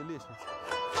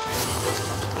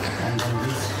then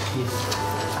this is.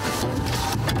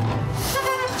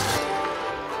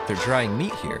 They're drying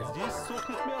meat here.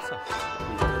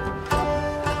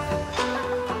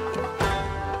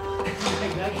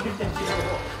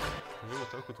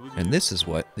 And this is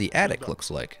what the attic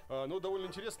looks like.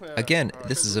 Again,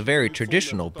 this is a very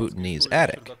traditional Bhutanese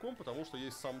attic.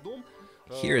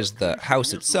 Here is the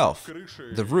house itself,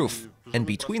 the roof, and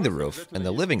between the roof and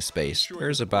the living space,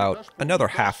 there's about another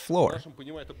half floor.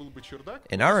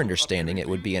 In our understanding, it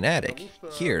would be an attic.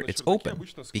 Here, it's open,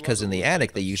 because in the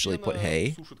attic they usually put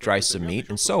hay, dry some meat,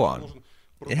 and so on.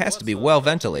 It has to be well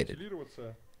ventilated.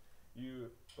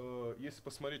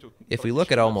 If we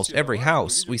look at almost every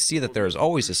house, we see that there is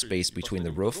always a space between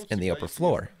the roof and the upper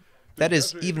floor. That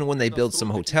is, even when they build some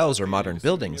hotels or modern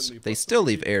buildings, they still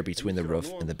leave air between the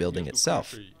roof and the building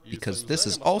itself, because this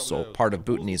is also part of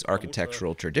Bhutanese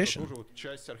architectural tradition.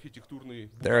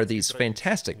 There are these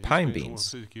fantastic pine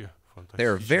beams. They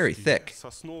are very thick.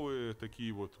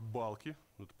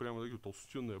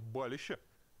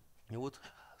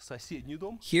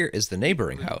 Here is the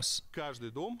neighboring house.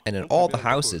 And in all the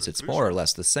houses, it's more or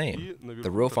less the same.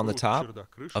 The roof on the top,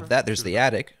 of that there's the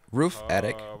attic, roof,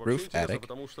 attic,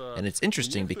 and it's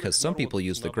interesting because some people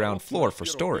use the ground floor for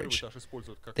storage.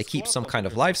 They keep some kind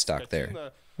of livestock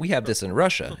there. We have this in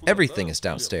Russia, everything is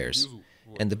downstairs.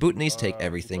 And the Bhutanese take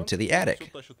everything to the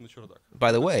attic.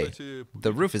 By the way,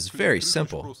 the roof is very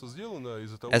simple,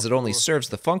 as it only serves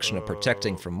the function of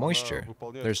protecting from moisture.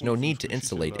 There's no need to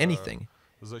insulate anything.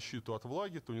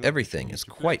 Everything is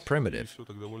quite primitive.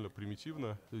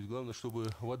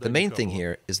 The main thing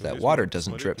here is that water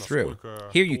doesn't drip through.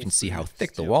 Here you can see how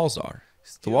thick the walls are.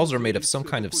 The walls are made of some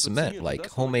kind of cement, like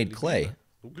homemade clay.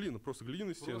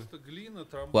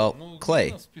 Well,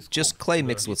 clay. Just clay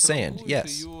mixed with sand,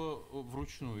 yes.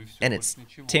 And it's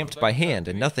tamped by hand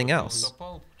and nothing else.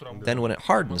 Then when it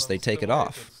hardens, they take it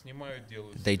off.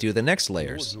 They do the next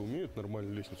layers.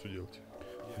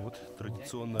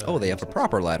 Oh, they have a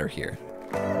proper ladder here.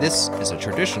 This is a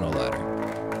traditional ladder.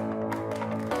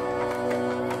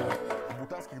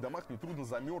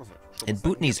 In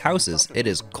Bhutanese houses, it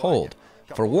is cold.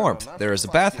 For warmth, there is a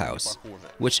bathhouse,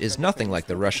 which is nothing like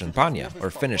the Russian banya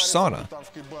or Finnish sauna.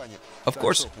 Of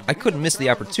course, I couldn't miss the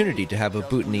opportunity to have a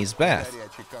Bhutanese bath,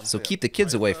 so keep the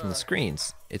kids away from the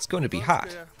screens. It's going to be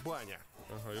hot.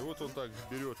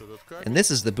 And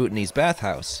this is the Bhutanese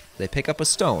bathhouse. They pick up a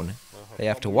stone, they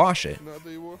have to wash it,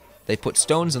 they put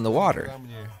stones in the water.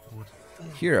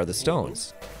 Here are the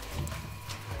stones.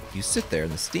 You sit there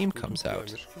and the steam comes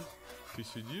out.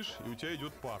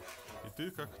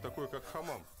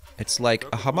 It's like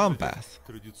a hammam bath.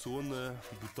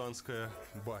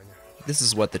 This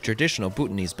is what the traditional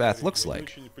Bhutanese bath looks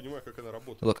like.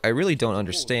 Look, I really don't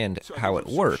understand how it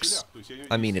works.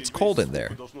 I mean, it's cold in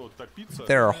there.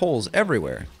 There are holes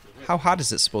everywhere. How hot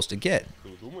is it supposed to get?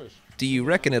 Do you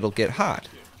reckon it'll get hot?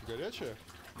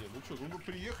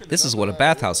 This is what a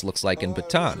bathhouse looks like in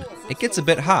Bhutan. It gets a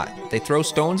bit hot. They throw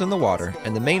stones in the water,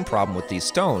 and the main problem with these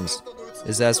stones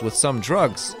is, as with some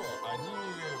drugs,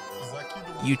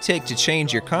 you take to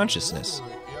change your consciousness,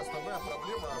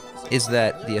 is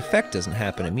that the effect doesn't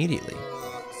happen immediately.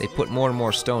 They put more and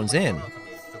more stones in.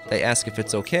 They ask if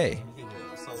it's okay.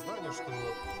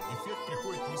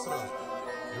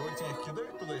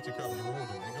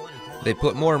 They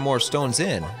put more and more stones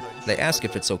in. They ask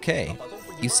if it's okay.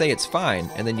 You say it's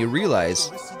fine, and then you realize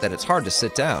that it's hard to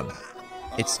sit down.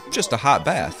 It's just a hot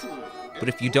bath. But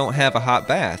if you don't have a hot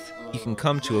bath, you can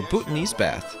come to a Bhutanese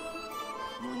bath.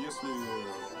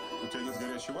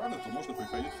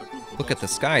 Look at the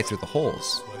sky through the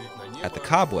holes, at the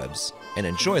cobwebs, and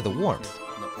enjoy the warmth.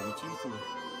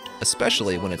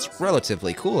 Especially when it's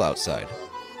relatively cool outside.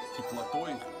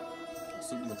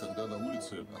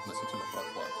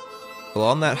 Well,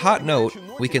 on that hot note,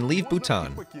 we can leave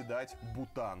Bhutan.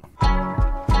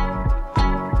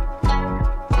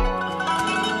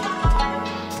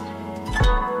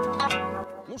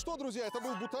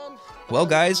 Well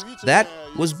guys, that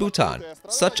was Bhutan.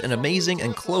 Such an amazing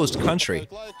and closed country.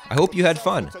 I hope you had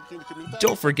fun.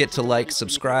 Don't forget to like,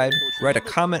 subscribe, write a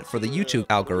comment for the YouTube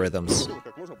algorithms.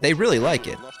 They really like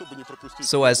it.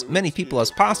 So as many people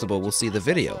as possible will see the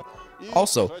video.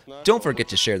 Also, don't forget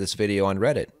to share this video on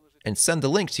Reddit and send the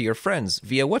link to your friends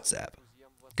via WhatsApp.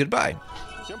 Goodbye.